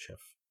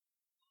handkerchief.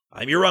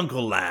 "I'm your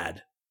uncle,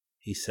 lad,"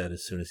 he said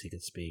as soon as he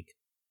could speak.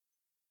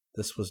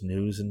 This was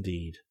news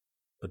indeed,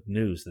 but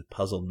news that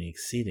puzzled me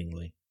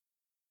exceedingly.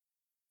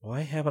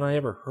 "Why haven't I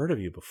ever heard of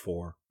you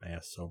before?" I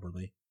asked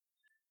soberly.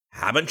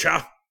 "Haven't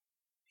ya?"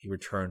 he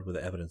returned with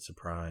evident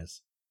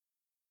surprise.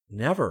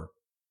 "Never."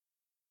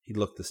 He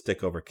looked the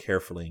stick over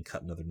carefully and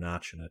cut another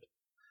notch in it.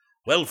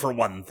 "Well, for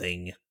one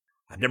thing,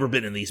 I've never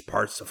been in these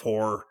parts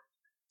afore,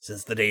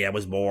 since the day I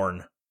was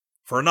born.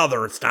 For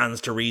another, it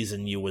stands to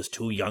reason you was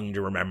too young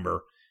to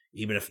remember,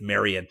 even if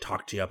Mary had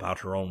talked to you about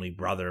her only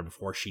brother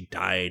before she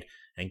died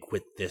and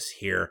quit this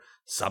here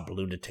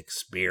sub-lunatic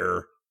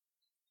spear.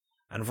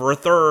 And for a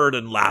third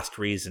and last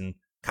reason,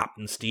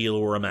 Captain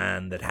Steele were a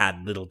man that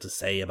had little to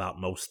say about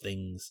most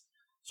things,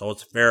 so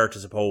it's fair to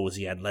suppose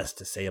he had less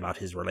to say about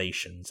his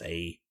relations,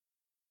 eh?"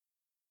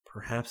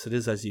 "Perhaps it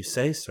is as you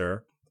say,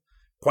 sir."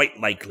 "Quite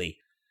likely.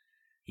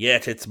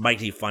 Yet it's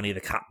mighty funny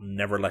the captain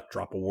never let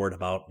drop a word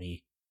about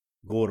me,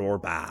 good or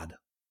bad."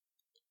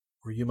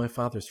 "Were you my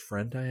father's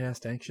friend?" I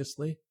asked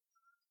anxiously.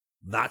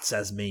 "That's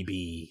as may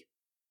be,"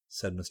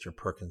 said Mr.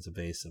 Perkins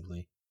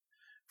evasively.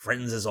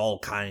 "Friends is all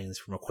kinds,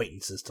 from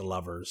acquaintances to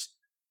lovers.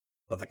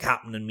 But the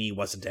captain and me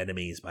wasn't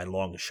enemies by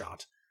long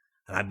shot,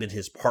 and I've been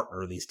his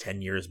partner these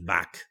 10 years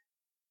back."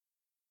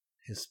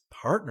 "His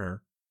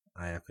partner?"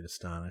 I echoed,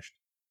 astonished.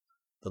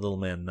 The little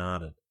man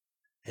nodded.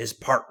 "His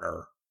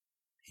partner,"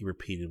 he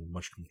repeated with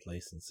much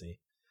complacency.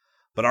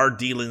 "But our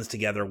dealings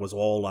together was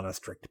all on a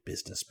strict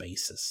business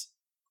basis.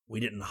 We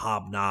didn't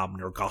hobnob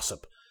nor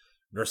gossip,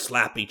 nor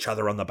slap each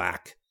other on the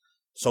back.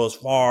 So as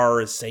far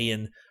as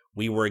saying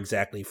we were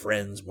exactly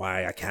friends,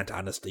 why, I can't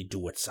honestly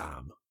do it,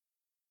 Sam.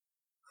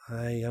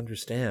 I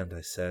understand,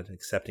 I said,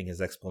 accepting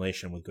his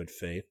explanation with good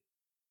faith.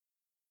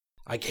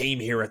 I came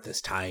here at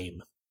this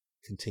time,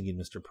 continued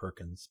Mr.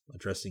 Perkins,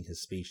 addressing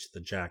his speech to the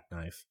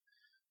jackknife,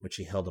 which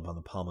he held upon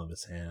the palm of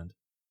his hand,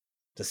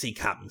 to see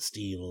Captain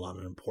Steele on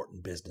an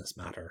important business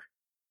matter.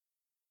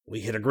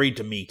 We had agreed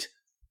to meet,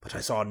 but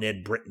I saw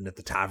Ned Britton at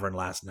the tavern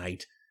last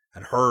night,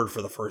 and heard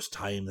for the first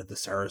time that the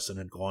Saracen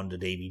had gone to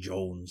Davy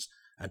Jones,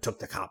 and took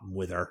the captain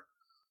with her.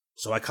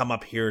 So I come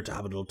up here to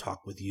have a little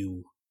talk with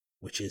you,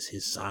 which is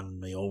his son,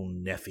 my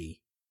own nephy.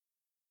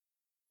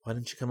 Why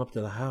didn't you come up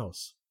to the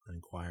house? I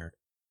inquired.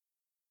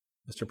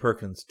 Mr.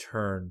 Perkins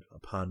turned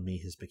upon me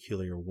his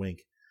peculiar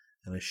wink,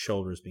 and his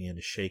shoulders began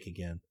to shake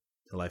again,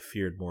 till I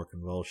feared more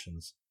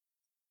convulsions.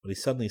 But he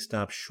suddenly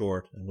stopped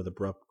short, and with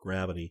abrupt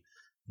gravity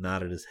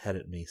nodded his head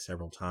at me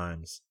several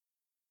times.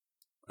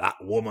 That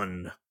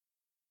woman,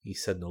 he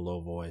said in a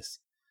low voice.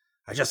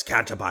 I just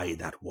can't abide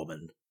that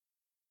woman.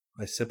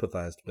 I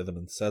sympathized with him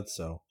and said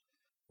so,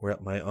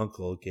 whereat my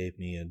uncle gave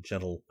me a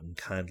gentle and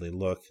kindly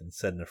look and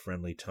said in a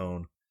friendly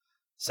tone,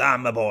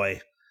 Sam, my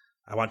boy,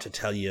 I want to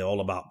tell you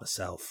all about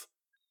myself.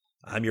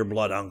 I'm your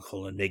blood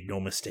uncle, and make no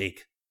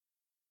mistake.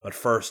 But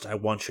first I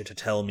want you to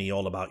tell me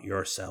all about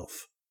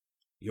yourself.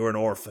 You're an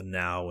orphan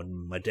now,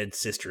 and my dead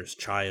sister's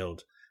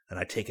child, and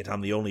I take it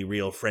I'm the only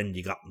real friend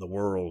you got in the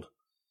world.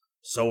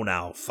 So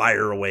now,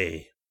 fire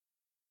away.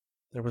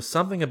 There was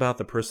something about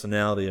the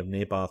personality of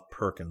Naboth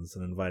Perkins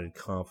that invited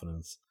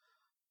confidence,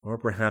 or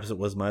perhaps it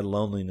was my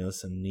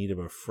loneliness and need of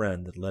a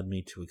friend that led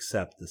me to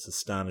accept this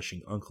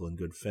astonishing uncle in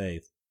good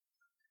faith.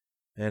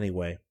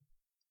 Anyway,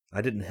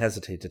 I didn't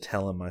hesitate to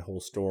tell him my whole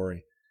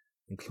story,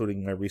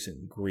 including my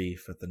recent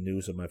grief at the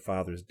news of my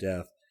father's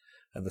death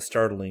and the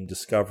startling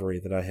discovery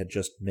that I had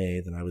just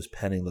made that I was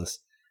penniless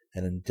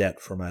and in debt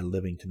for my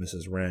living to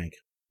Mrs. Rank.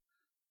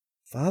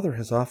 Father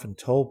has often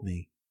told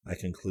me, I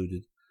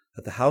concluded,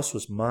 that the house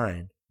was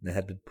mine and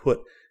had been put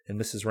in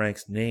Mrs.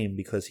 Rank's name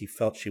because he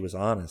felt she was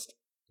honest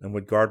and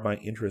would guard my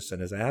interests in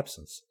his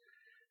absence.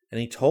 And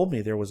he told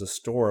me there was a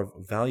store of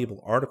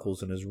valuable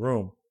articles in his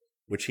room,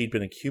 which he'd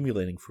been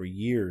accumulating for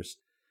years,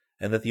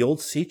 and that the old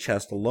sea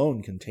chest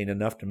alone contained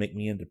enough to make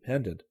me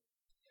independent.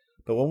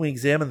 But when we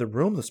examined the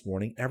room this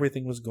morning,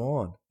 everything was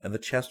gone, and the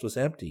chest was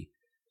empty.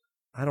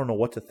 I don't know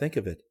what to think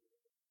of it.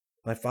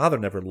 My father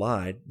never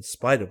lied, in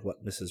spite of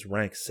what Mrs.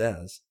 Rank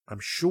says, I'm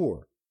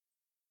sure.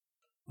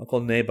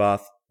 Uncle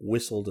Naboth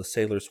whistled a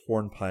sailor's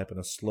hornpipe in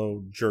a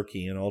slow,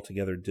 jerky, and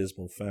altogether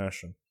dismal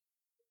fashion.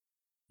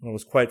 When it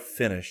was quite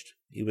finished,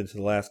 even to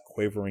the last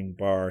quavering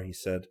bar, he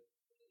said,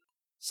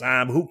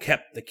 Sam, who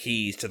kept the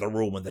keys to the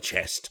room and the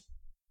chest?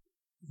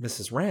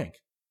 Mrs. Rank.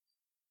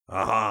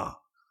 Aha!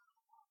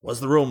 Was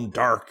the room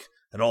dark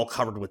and all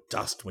covered with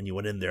dust when you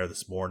went in there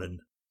this morning?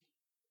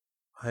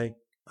 I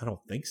don't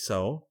think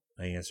so,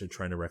 I answered,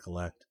 trying to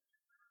recollect.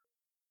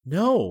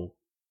 No.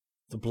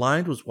 The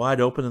blind was wide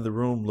open and the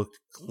room looked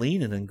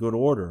clean and in good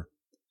order.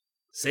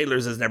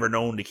 Sailors is never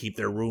known to keep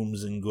their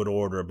rooms in good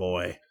order,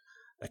 boy.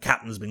 The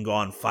captain's been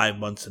gone 5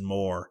 months and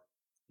more.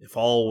 If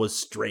all was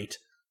straight,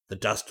 the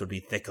dust would be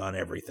thick on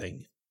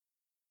everything.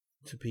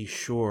 To be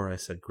sure, I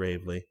said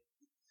gravely.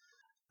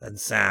 Then,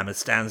 Sam, it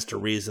stands to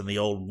reason the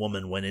old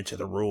woman went into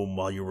the room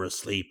while you were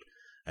asleep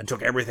and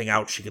took everything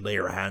out she could lay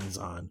her hands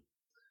on.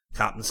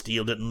 Captain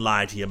Steele didn't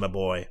lie to you, my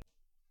boy,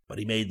 but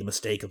he made the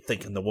mistake of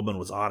thinking the woman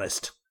was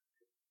honest.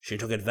 She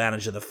took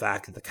advantage of the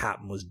fact that the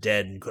captain was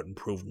dead and couldn't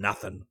prove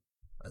nothing,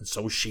 and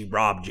so she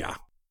robbed you.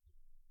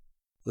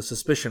 The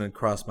suspicion had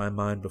crossed my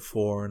mind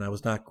before, and I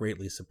was not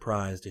greatly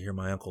surprised to hear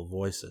my uncle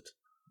voice it.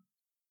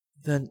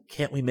 Then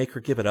can't we make her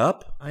give it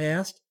up? I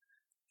asked.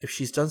 If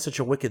she's done such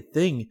a wicked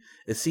thing,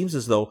 it seems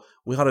as though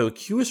we ought to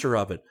accuse her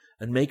of it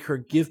and make her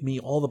give me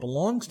all that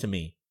belongs to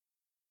me.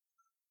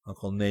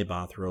 Uncle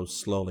Naboth rose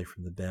slowly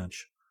from the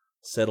bench,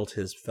 settled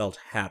his felt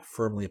hat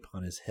firmly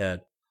upon his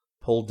head,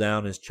 pulled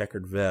down his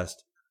checkered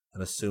vest,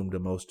 and assumed a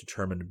most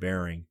determined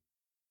bearing.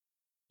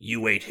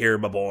 You wait here,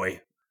 my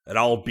boy, and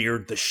I'll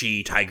beard the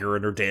she-tiger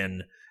in her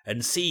den,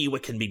 and see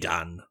what can be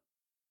done.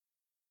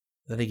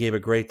 Then he gave a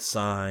great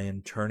sigh,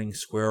 and turning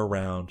square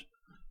around,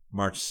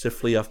 marched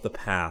stiffly up the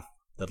path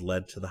that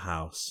led to the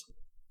house.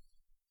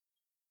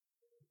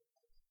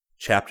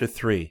 Chapter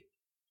 3.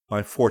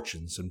 My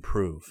Fortunes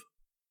Improve.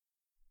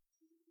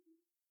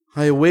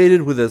 I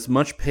awaited with as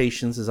much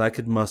patience as I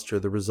could muster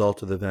the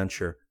result of the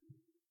venture.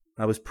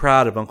 I was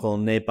proud of Uncle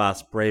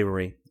Naboth's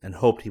bravery and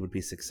hoped he would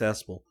be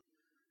successful.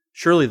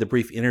 Surely the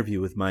brief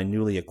interview with my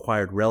newly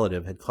acquired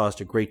relative had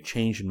caused a great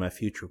change in my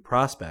future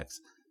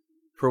prospects,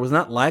 for it was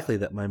not likely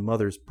that my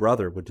mother's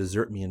brother would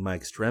desert me in my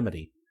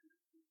extremity.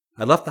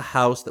 I left the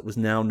house that was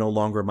now no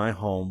longer my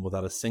home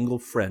without a single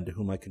friend to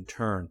whom I could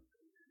turn.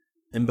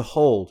 And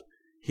behold,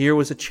 here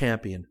was a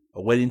champion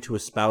awaiting to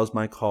espouse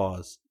my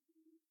cause.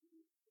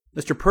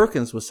 Mr.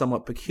 Perkins was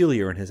somewhat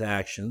peculiar in his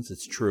actions,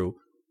 it's true,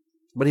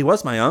 but he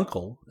was my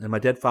uncle and my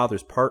dead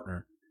father's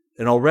partner,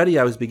 and already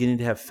I was beginning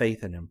to have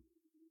faith in him.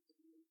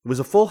 It was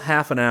a full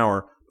half an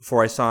hour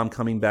before I saw him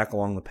coming back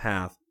along the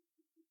path.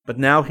 But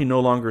now he no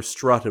longer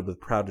strutted with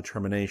proud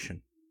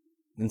determination.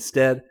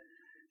 Instead,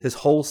 his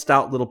whole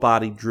stout little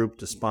body drooped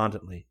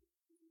despondently.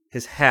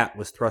 His hat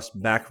was thrust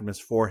back from his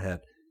forehead,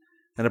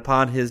 and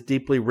upon his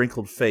deeply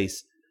wrinkled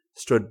face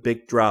stood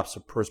big drops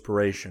of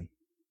perspiration.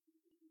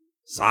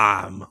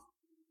 "Sam,"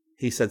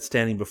 he said,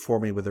 standing before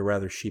me with a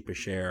rather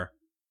sheepish air,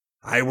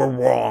 "I were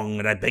wrong,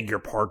 and I beg your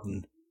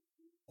pardon.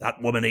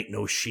 That woman ain't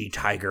no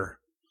she-tiger.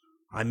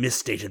 I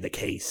misstated the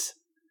case.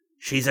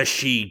 She's a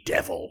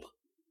she-devil."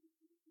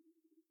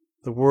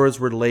 The words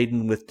were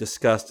laden with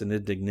disgust and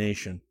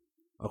indignation.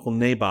 Uncle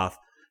Naboth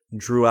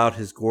drew out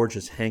his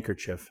gorgeous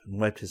handkerchief and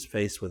wiped his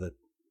face with it.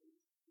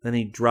 Then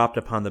he dropped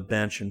upon the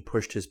bench and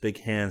pushed his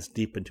big hands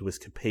deep into his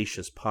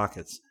capacious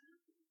pockets,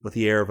 with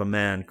the air of a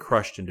man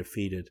crushed and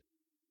defeated.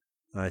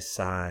 I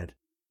sighed.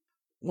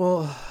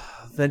 "Well,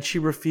 then she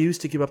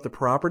refused to give up the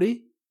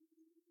property?"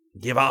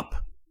 "Give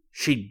up?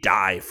 She'd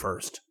die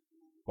first.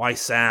 Why,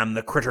 Sam,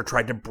 the critter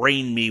tried to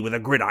brain me with a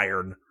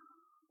gridiron.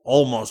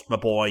 Almost, my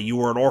boy, you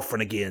were an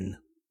orphan again.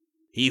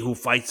 He who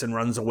fights and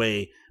runs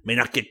away may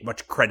not get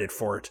much credit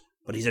for it,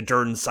 but he's a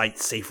dern sight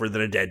safer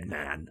than a dead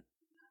man.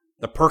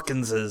 The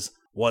Perkinses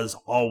was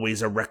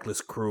always a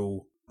reckless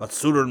crew, but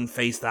sooner than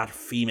face that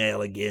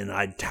female again,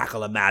 I'd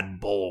tackle a mad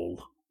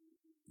bull."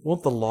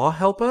 "Won't the law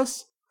help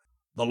us?"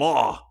 "The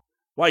law?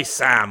 Why,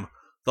 Sam,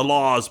 the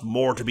law's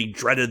more to be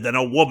dreaded than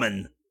a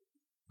woman,"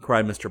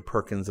 cried Mr.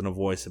 Perkins in a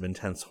voice of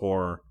intense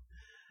horror.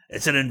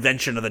 "It's an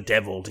invention of the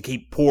devil to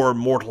keep poor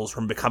mortals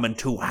from becoming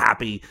too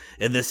happy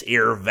in this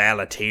 'ere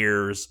vale of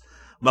tears.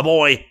 My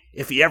boy,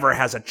 if he ever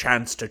has a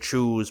chance to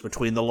choose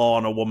between the law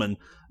and a woman,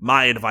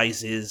 my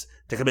advice is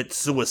to commit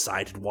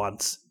suicide at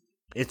once.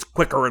 It's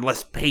quicker and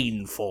less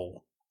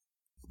painful."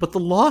 "But the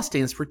law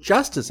stands for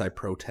justice," I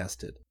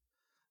protested.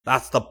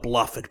 "That's the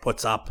bluff it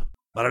puts up,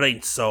 but it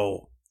ain't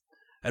so.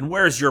 And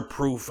where's your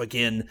proof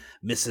again,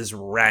 Mrs.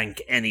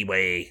 Rank,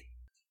 anyway?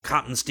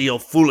 Cottonsteel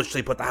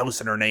foolishly put the house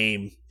in her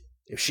name.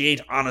 If she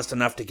ain't honest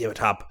enough to give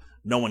it up,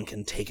 no one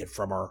can take it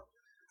from her.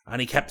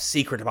 And he kept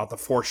secret about the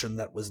fortune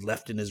that was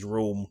left in his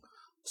room,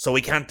 so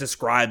he can't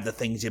describe the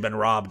things you've been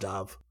robbed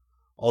of,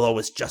 although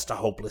it's just a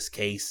hopeless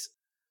case.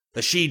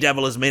 The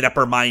she-devil has made up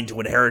her mind to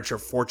inherit your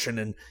fortune,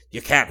 and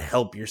you can't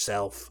help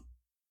yourself."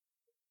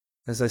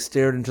 As I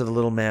stared into the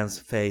little man's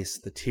face,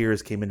 the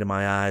tears came into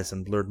my eyes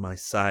and blurred my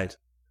sight.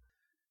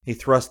 He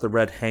thrust the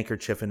red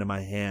handkerchief into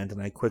my hand,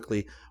 and I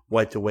quickly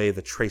wiped away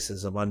the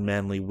traces of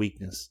unmanly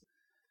weakness.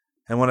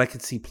 And when I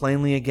could see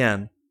plainly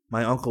again,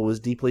 my uncle was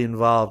deeply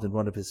involved in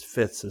one of his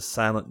fits of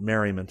silent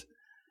merriment,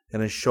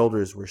 and his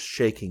shoulders were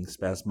shaking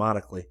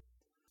spasmodically.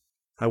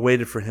 I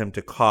waited for him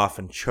to cough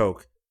and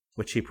choke,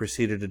 which he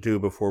proceeded to do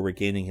before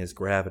regaining his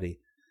gravity.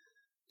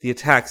 The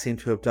attack seemed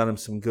to have done him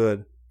some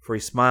good, for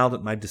he smiled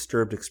at my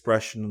disturbed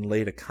expression and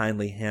laid a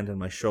kindly hand on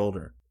my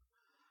shoulder.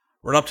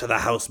 "Run up to the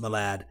house, my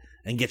lad,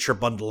 and get your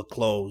bundle of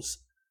clothes.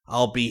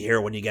 I'll be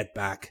here when you get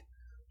back.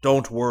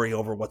 Don't worry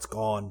over what's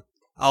gone.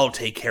 I'll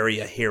take care of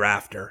you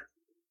hereafter."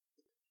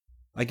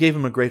 I gave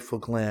him a grateful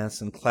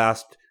glance and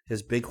clasped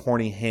his big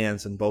horny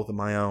hands in both of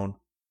my own.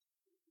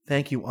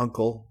 "Thank you,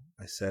 Uncle,"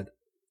 I said.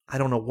 "I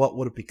don't know what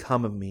would have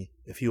become of me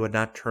if you had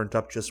not turned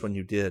up just when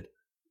you did."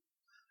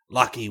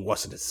 "Lucky,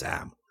 wasn't it,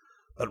 Sam?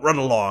 But run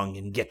along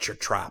and get your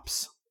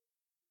traps."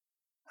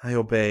 I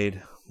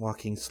obeyed,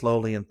 walking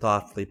slowly and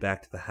thoughtfully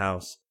back to the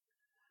house.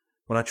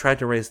 When I tried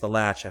to raise the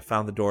latch, I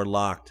found the door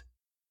locked.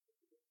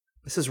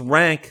 "Mrs.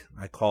 Rank,"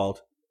 I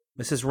called.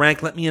 "Mrs.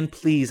 Rank, let me in,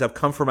 please. I've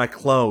come for my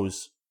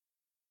clothes."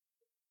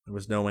 There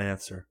was no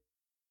answer.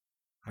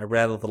 I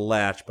rattled the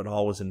latch, but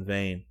all was in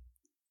vain.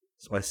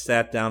 So I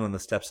sat down on the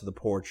steps of the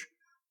porch,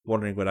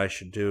 wondering what I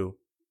should do.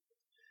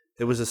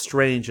 It was a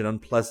strange and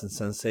unpleasant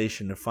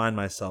sensation to find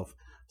myself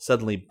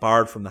suddenly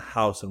barred from the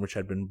house in which I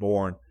had been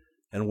born,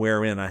 and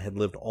wherein I had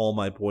lived all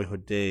my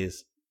boyhood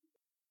days.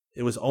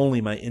 It was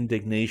only my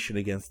indignation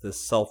against this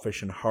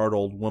selfish and hard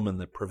old woman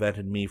that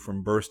prevented me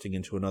from bursting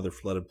into another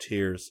flood of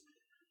tears,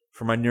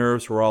 for my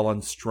nerves were all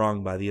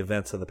unstrung by the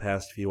events of the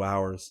past few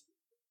hours.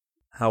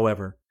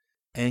 However,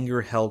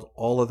 anger held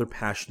all other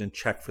passion in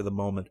check for the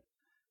moment,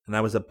 and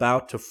I was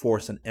about to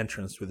force an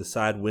entrance through the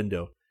side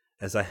window,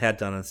 as I had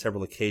done on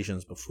several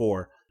occasions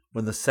before,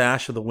 when the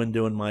sash of the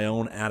window in my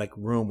own attic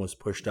room was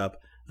pushed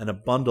up, and a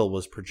bundle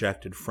was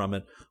projected from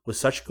it with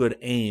such good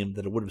aim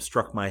that it would have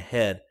struck my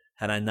head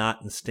had I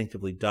not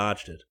instinctively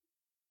dodged it.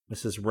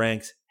 Mrs.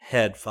 Rank's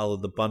head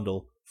followed the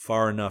bundle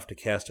far enough to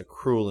cast a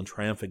cruel and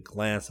triumphant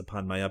glance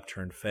upon my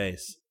upturned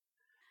face.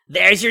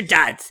 "There's your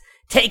duds.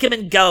 Take 'em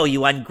and go,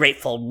 you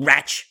ungrateful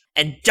wretch.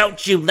 And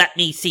don't you let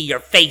me see your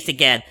face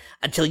again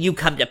until you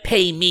come to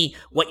pay me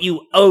what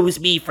you owes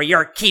me for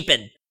your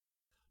keeping."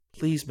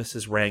 "Please,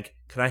 Mrs. Rank,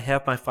 can I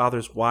have my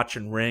father's watch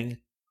and ring?"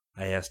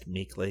 I asked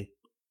meekly.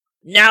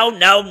 "No,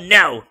 no,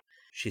 no,"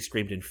 she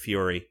screamed in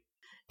fury.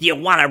 "Do you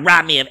want to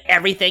rob me of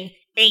everything?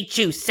 Ain't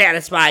you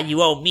satisfied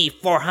you owe me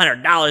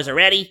 $400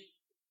 already?"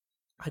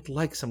 "I'd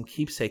like some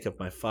keepsake of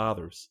my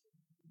father's,"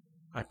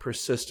 I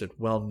persisted,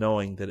 well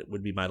knowing that it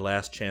would be my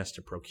last chance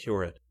to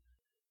procure it.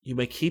 "You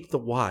may keep the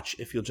watch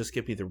if you'll just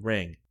give me the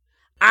ring."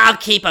 I'll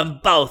keep 'em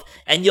both,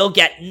 and you'll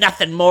get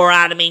nothing more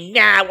out of me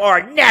now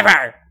or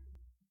never.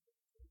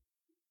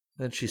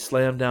 Then she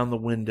slammed down the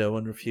window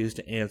and refused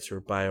to answer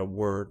by a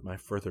word my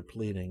further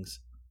pleadings.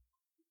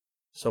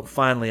 So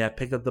finally I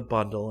picked up the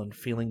bundle and,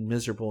 feeling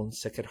miserable and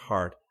sick at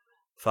heart,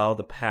 followed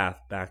the path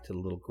back to the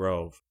little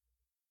grove.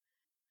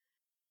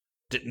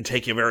 "Didn't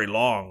take you very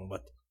long,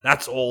 but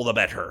that's all the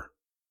better,"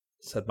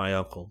 said my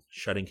uncle,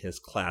 shutting his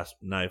clasp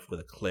knife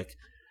with a click,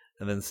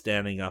 and then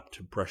standing up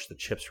to brush the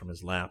chips from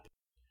his lap.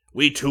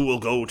 "We two will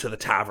go to the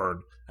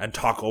tavern and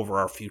talk over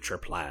our future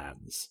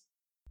plans."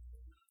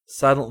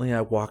 Silently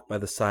I walked by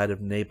the side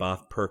of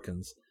Naboth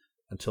Perkins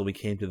until we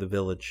came to the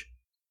village.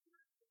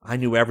 I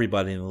knew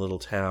everybody in the little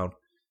town,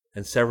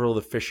 and several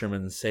of the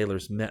fishermen and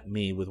sailors met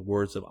me with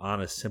words of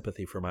honest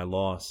sympathy for my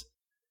loss.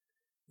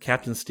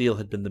 Captain Steele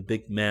had been the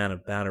big man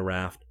of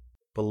Batteraft,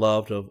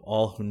 beloved of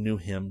all who knew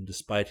him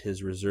despite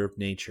his reserved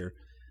nature,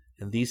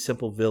 and these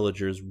simple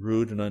villagers,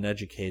 rude and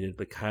uneducated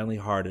but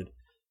kindly-hearted,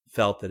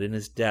 felt that in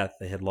his death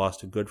they had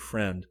lost a good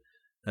friend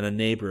and a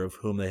neighbor of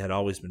whom they had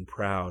always been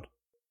proud.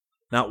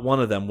 Not one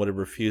of them would have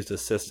refused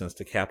assistance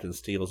to Captain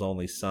Steele's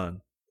only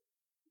son.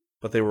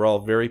 But they were all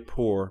very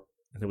poor,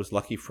 and it was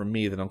lucky for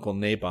me that Uncle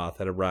Naboth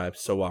had arrived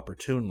so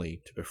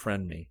opportunely to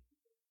befriend me.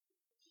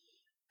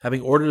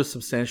 Having ordered a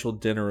substantial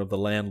dinner of the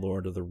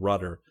landlord of the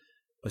Rudder,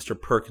 Mr.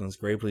 Perkins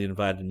gravely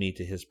invited me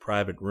to his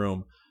private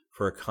room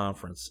for a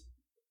conference,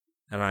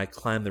 and I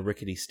climbed the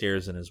rickety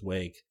stairs in his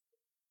wake.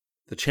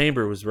 The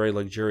chamber was very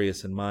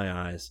luxurious in my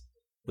eyes,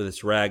 with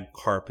its rag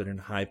carpet and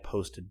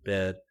high-posted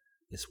bed,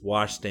 its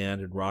washstand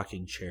and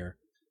rocking chair.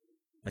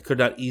 I could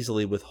not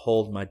easily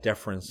withhold my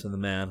deference to the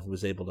man who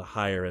was able to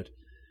hire it,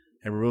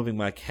 and removing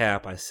my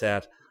cap, I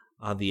sat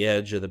on the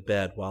edge of the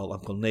bed while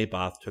Uncle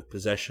Naboth took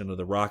possession of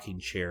the rocking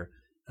chair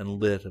and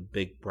lit a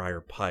big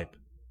briar pipe.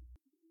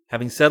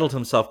 Having settled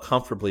himself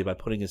comfortably by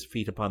putting his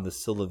feet upon the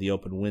sill of the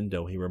open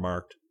window, he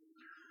remarked,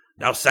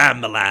 "Now,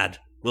 Sam, my lad,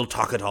 we'll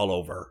talk it all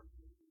over."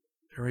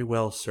 "Very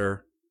well,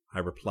 sir," I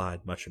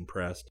replied, much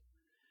impressed.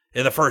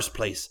 "In the first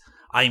place,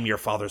 I'm your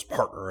father's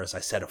partner, as I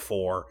said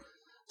afore.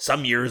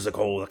 Some years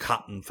ago, the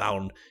captain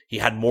found he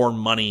had more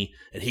money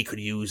than he could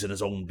use in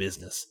his own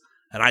business,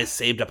 and I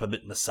saved up a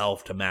bit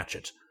myself to match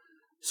it.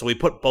 So we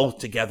put both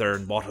together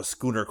and bought a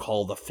schooner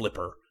called the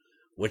Flipper,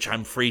 which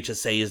I'm free to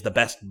say is the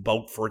best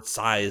boat for its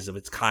size of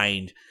its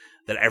kind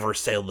that ever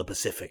sailed the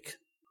Pacific."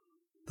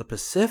 "The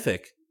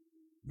Pacific?"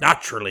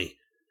 "Naturally.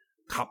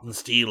 Captain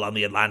Steele on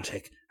the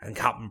Atlantic and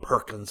Captain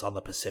Perkins on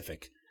the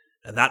Pacific,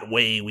 and that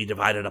way we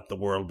divided up the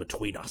world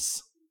between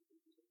us."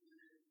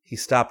 He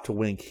stopped to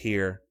wink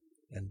here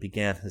and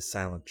began his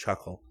silent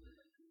chuckle,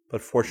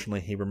 but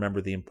fortunately he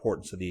remembered the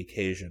importance of the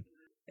occasion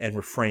and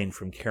refrained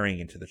from carrying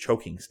it to the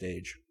choking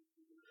stage.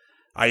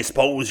 "I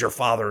suppose your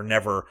father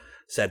never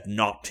said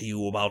naught to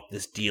you about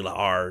this deal of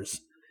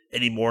ours,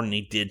 any more than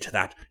he did to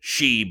that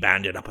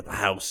she-bandit up at the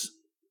house.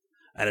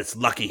 And it's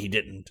lucky he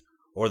didn't,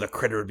 or the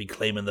critter would be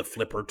claiming the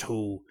Flipper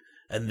too,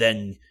 and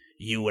then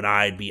you and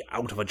I'd be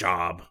out of a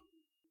job."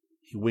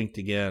 He winked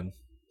again,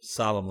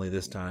 solemnly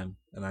this time,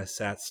 and I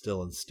sat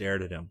still and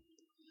stared at him.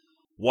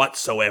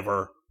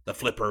 "Whatsoever, the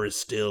Flipper is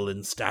still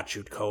in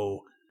statute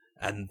quo,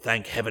 and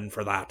thank heaven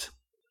for that.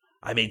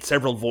 I made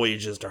several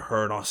voyages to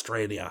her in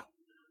Australia.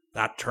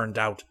 That turned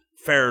out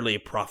fairly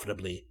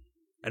profitably,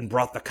 and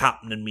brought the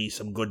captain and me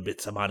some good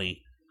bits of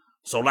money.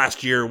 So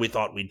last year we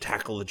thought we'd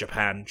tackle the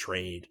Japan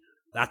trade.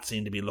 That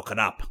seemed to be looking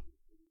up.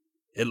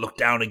 It looked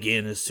down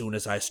again as soon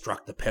as I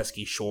struck the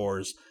pesky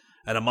shores,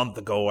 and a month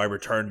ago I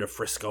returned to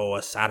Frisco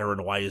a sadder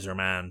and wiser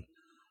man.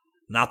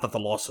 Not that the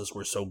losses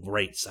were so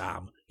great,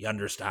 Sam, you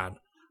understand,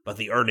 but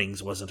the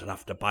earnings wasn't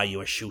enough to buy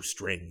you a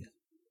shoestring.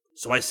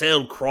 So I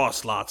sailed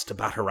cross lots to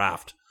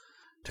Batteraft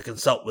to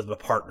consult with my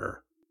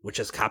partner, which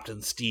is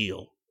Captain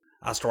Steele,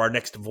 as to our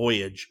next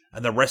voyage,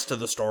 and the rest of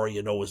the story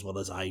you know as well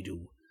as I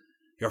do.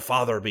 Your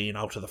father being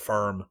out of the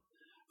firm,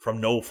 from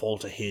no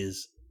fault of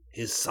his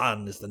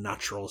son is the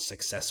natural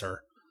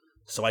successor,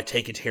 so I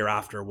take it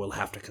hereafter we'll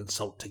have to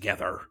consult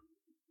together."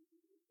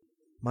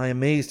 My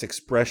amazed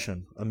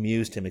expression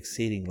amused him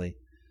exceedingly,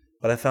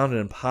 but I found it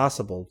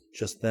impossible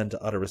just then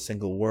to utter a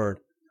single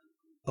word.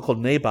 Uncle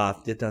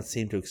Naboth did not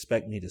seem to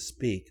expect me to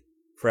speak,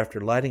 for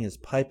after lighting his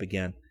pipe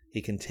again,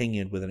 he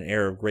continued with an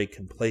air of great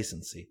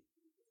complacency.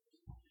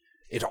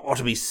 "It ought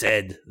to be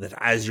said that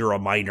as you're a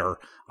minor,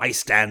 I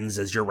stands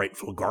as your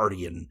rightful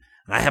guardian,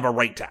 and I have a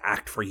right to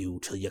act for you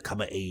till you come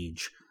of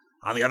age.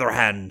 On the other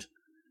hand,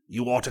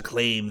 you ought to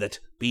claim that,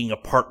 being a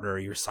partner,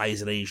 your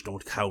size and age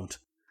don't count,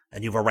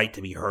 and you've a right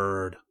to be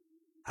heard.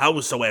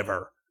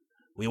 Howsoever,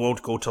 we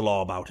won't go to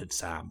law about it,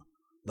 Sam.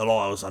 The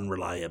law is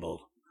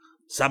unreliable.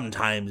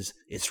 Sometimes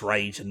it's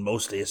right and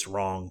mostly it's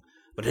wrong,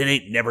 but it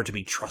ain't never to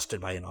be trusted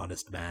by an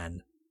honest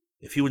man.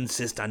 If you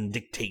insist on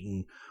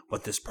dictating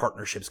what this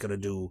partnership's going to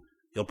do,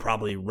 you'll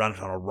probably run it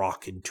on a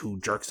rock in 2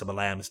 jerks of a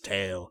lamb's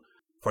tail,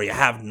 for you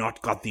have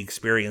not got the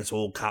experience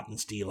old Captain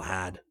Steele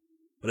had.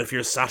 But if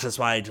you're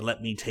satisfied to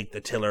let me take the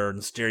tiller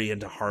and steer you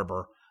into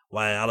harbour,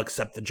 why, I'll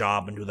accept the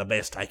job and do the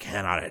best I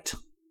can on it."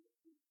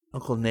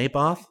 "Uncle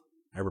Naboth?"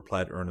 I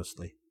replied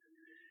earnestly.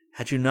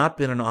 Had you not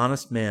been an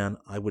honest man,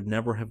 I would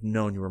never have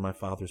known you were my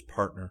father's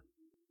partner,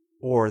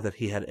 or that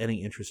he had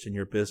any interest in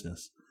your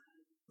business.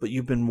 But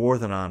you've been more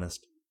than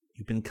honest.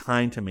 You've been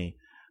kind to me,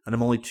 and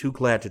I'm only too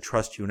glad to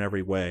trust you in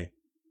every way."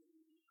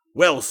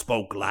 "Well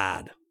spoke,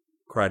 lad,"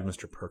 cried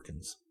Mr.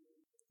 Perkins.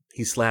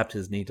 He slapped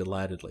his knee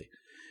delightedly.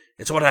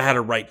 "It's what I had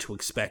a right to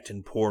expect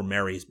in poor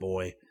Mary's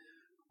boy.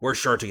 We're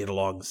sure to get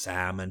along,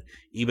 Sam, and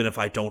even if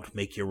I don't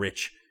make you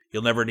rich,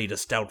 you'll never need a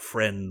stout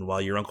friend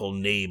while your Uncle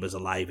Nabe is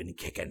alive and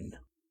kicking."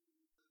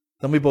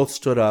 Then we both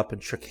stood up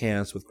and shook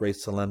hands with great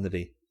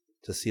solemnity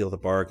to seal the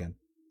bargain,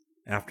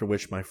 after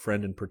which my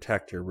friend and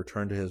protector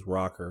returned to his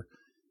rocker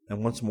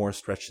and once more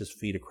stretched his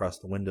feet across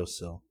the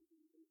window-sill.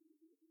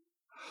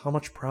 "How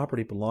much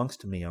property belongs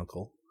to me,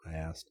 Uncle?" I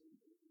asked.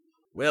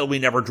 "Well, we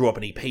never drew up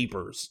any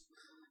papers.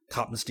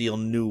 Cottonsteel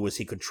knew as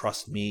he could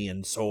trust me,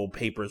 and so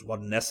papers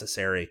wasn't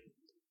necessary.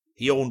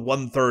 He owned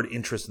 1/3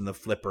 interest in the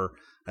flipper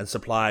and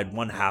supplied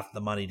 1/2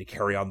 the money to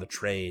carry on the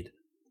trade.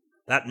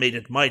 That made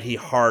it mighty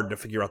hard to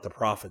figure out the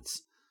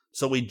profits,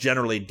 so we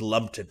generally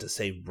lumped it to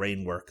save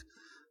brainwork.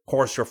 Of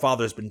course, your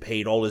father's been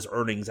paid all his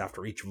earnings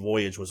after each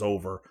voyage was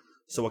over,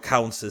 so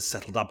accounts is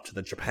settled up to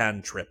the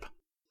Japan trip.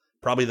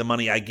 Probably the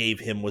money I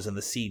gave him was in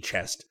the sea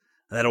chest,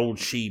 and that old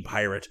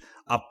she-pirate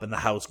up in the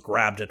house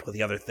grabbed it with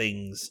the other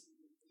things.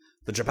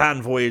 The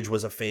Japan voyage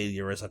was a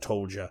failure, as I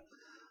told you,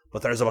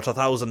 but there's about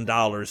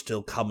 $1,000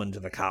 still coming to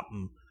the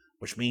captain,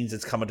 which means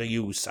it's coming to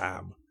you,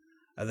 Sam,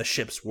 and the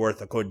ship's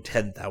worth a good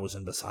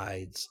 10,000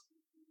 besides."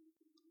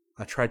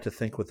 I tried to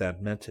think what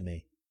that meant to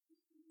me.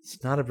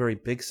 "It's not a very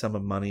big sum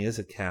of money, is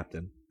it,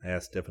 Captain?" I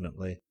asked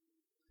diffidently.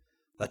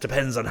 "That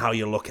depends on how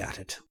you look at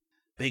it.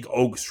 Big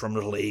oaks from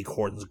little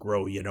acorns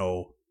grow, you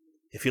know.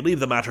 If you leave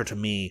the matter to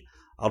me,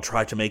 I'll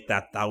try to make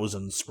that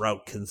 1,000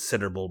 sprout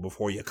considerable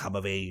before you come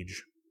of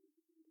age."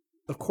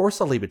 "Of course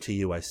I'll leave it to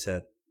you," I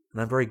said,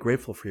 "and I'm very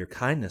grateful for your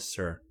kindness,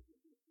 sir."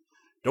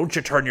 "Don't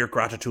you turn your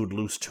gratitude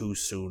loose too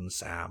soon,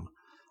 Sam.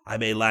 I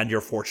may land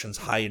your fortunes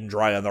high and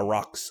dry on the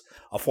rocks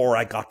afore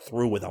I got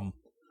through with 'em.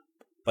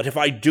 But if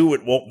I do,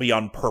 it won't be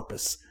on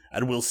purpose,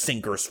 and we'll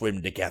sink or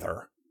swim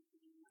together.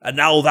 And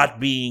now that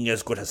being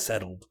as good as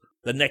settled,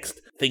 the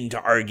next thing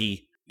to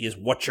argy is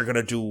what you're going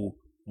to do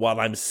while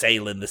I'm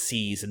sailing the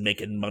seas and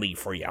making money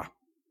for you."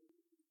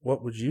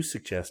 "What would you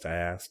suggest?" I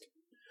asked.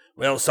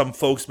 "Well, some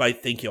folks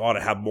might think you ought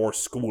to have more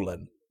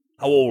schooling.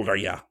 How old are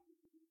you?"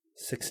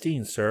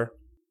 16, sir."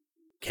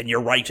 "Can you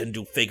write and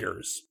do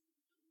figures?"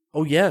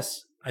 "Oh,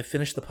 yes. I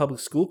finished the public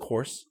school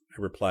course,"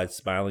 I replied,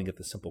 smiling at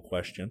the simple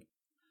question.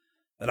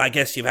 "Then I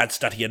guess you've had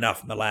study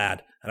enough, my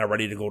lad, and are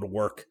ready to go to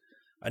work.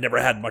 I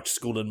never had much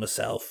schooling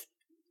myself,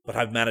 but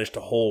I've managed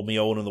to hold me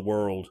own in the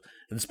world,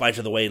 in spite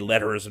of the way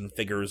letters and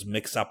figures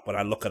mix up when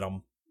I look at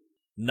 'em.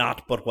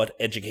 Not but what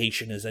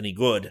education is any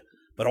good,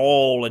 but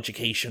all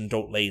education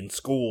don't lay in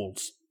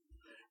schools.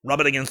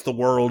 Rubbing against the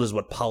world is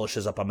what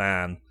polishes up a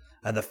man,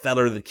 and the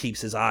feller that keeps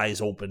his eyes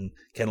open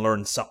can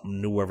learn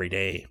something new every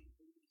day.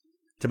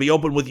 To be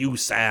open with you,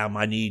 Sam,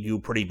 I need you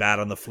pretty bad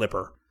on the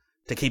flipper,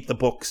 to keep the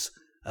books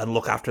and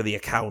look after the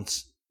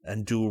accounts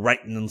and do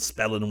writing and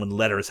spelling when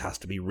letters has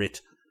to be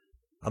writ.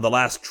 On the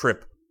last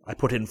trip, I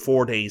put in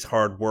 4 days'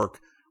 hard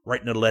work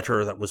writing a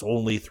letter that was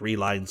only 3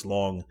 lines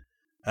long,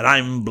 and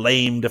I'm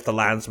blamed if the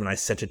landsman I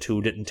sent it to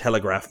didn't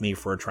telegraph me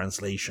for a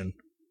translation.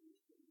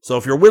 So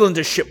if you're willing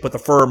to ship with the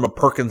firm of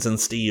Perkins and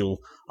Steele,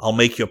 I'll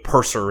make you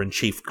purser and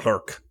chief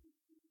clerk."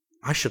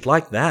 "I should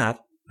like that,"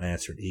 I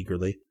answered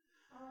eagerly.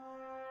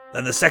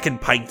 "Then the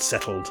second pint's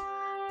settled.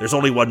 There's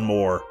only one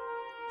more.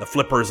 The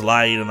flipper's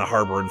lying in the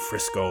harbor in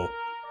Frisco.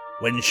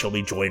 When shall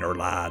we join her,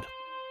 lad?"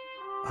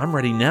 "I'm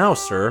ready now,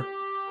 sir."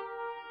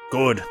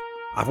 "Good.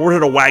 I've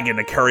ordered a wagon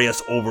to carry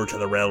us over to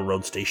the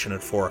railroad station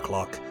at 4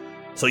 o'clock.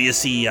 So you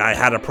see, I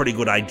had a pretty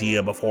good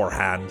idea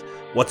beforehand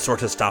what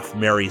sort of stuff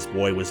Mary's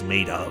boy was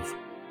made of.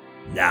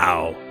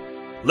 Now,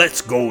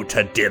 let's go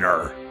to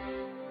dinner."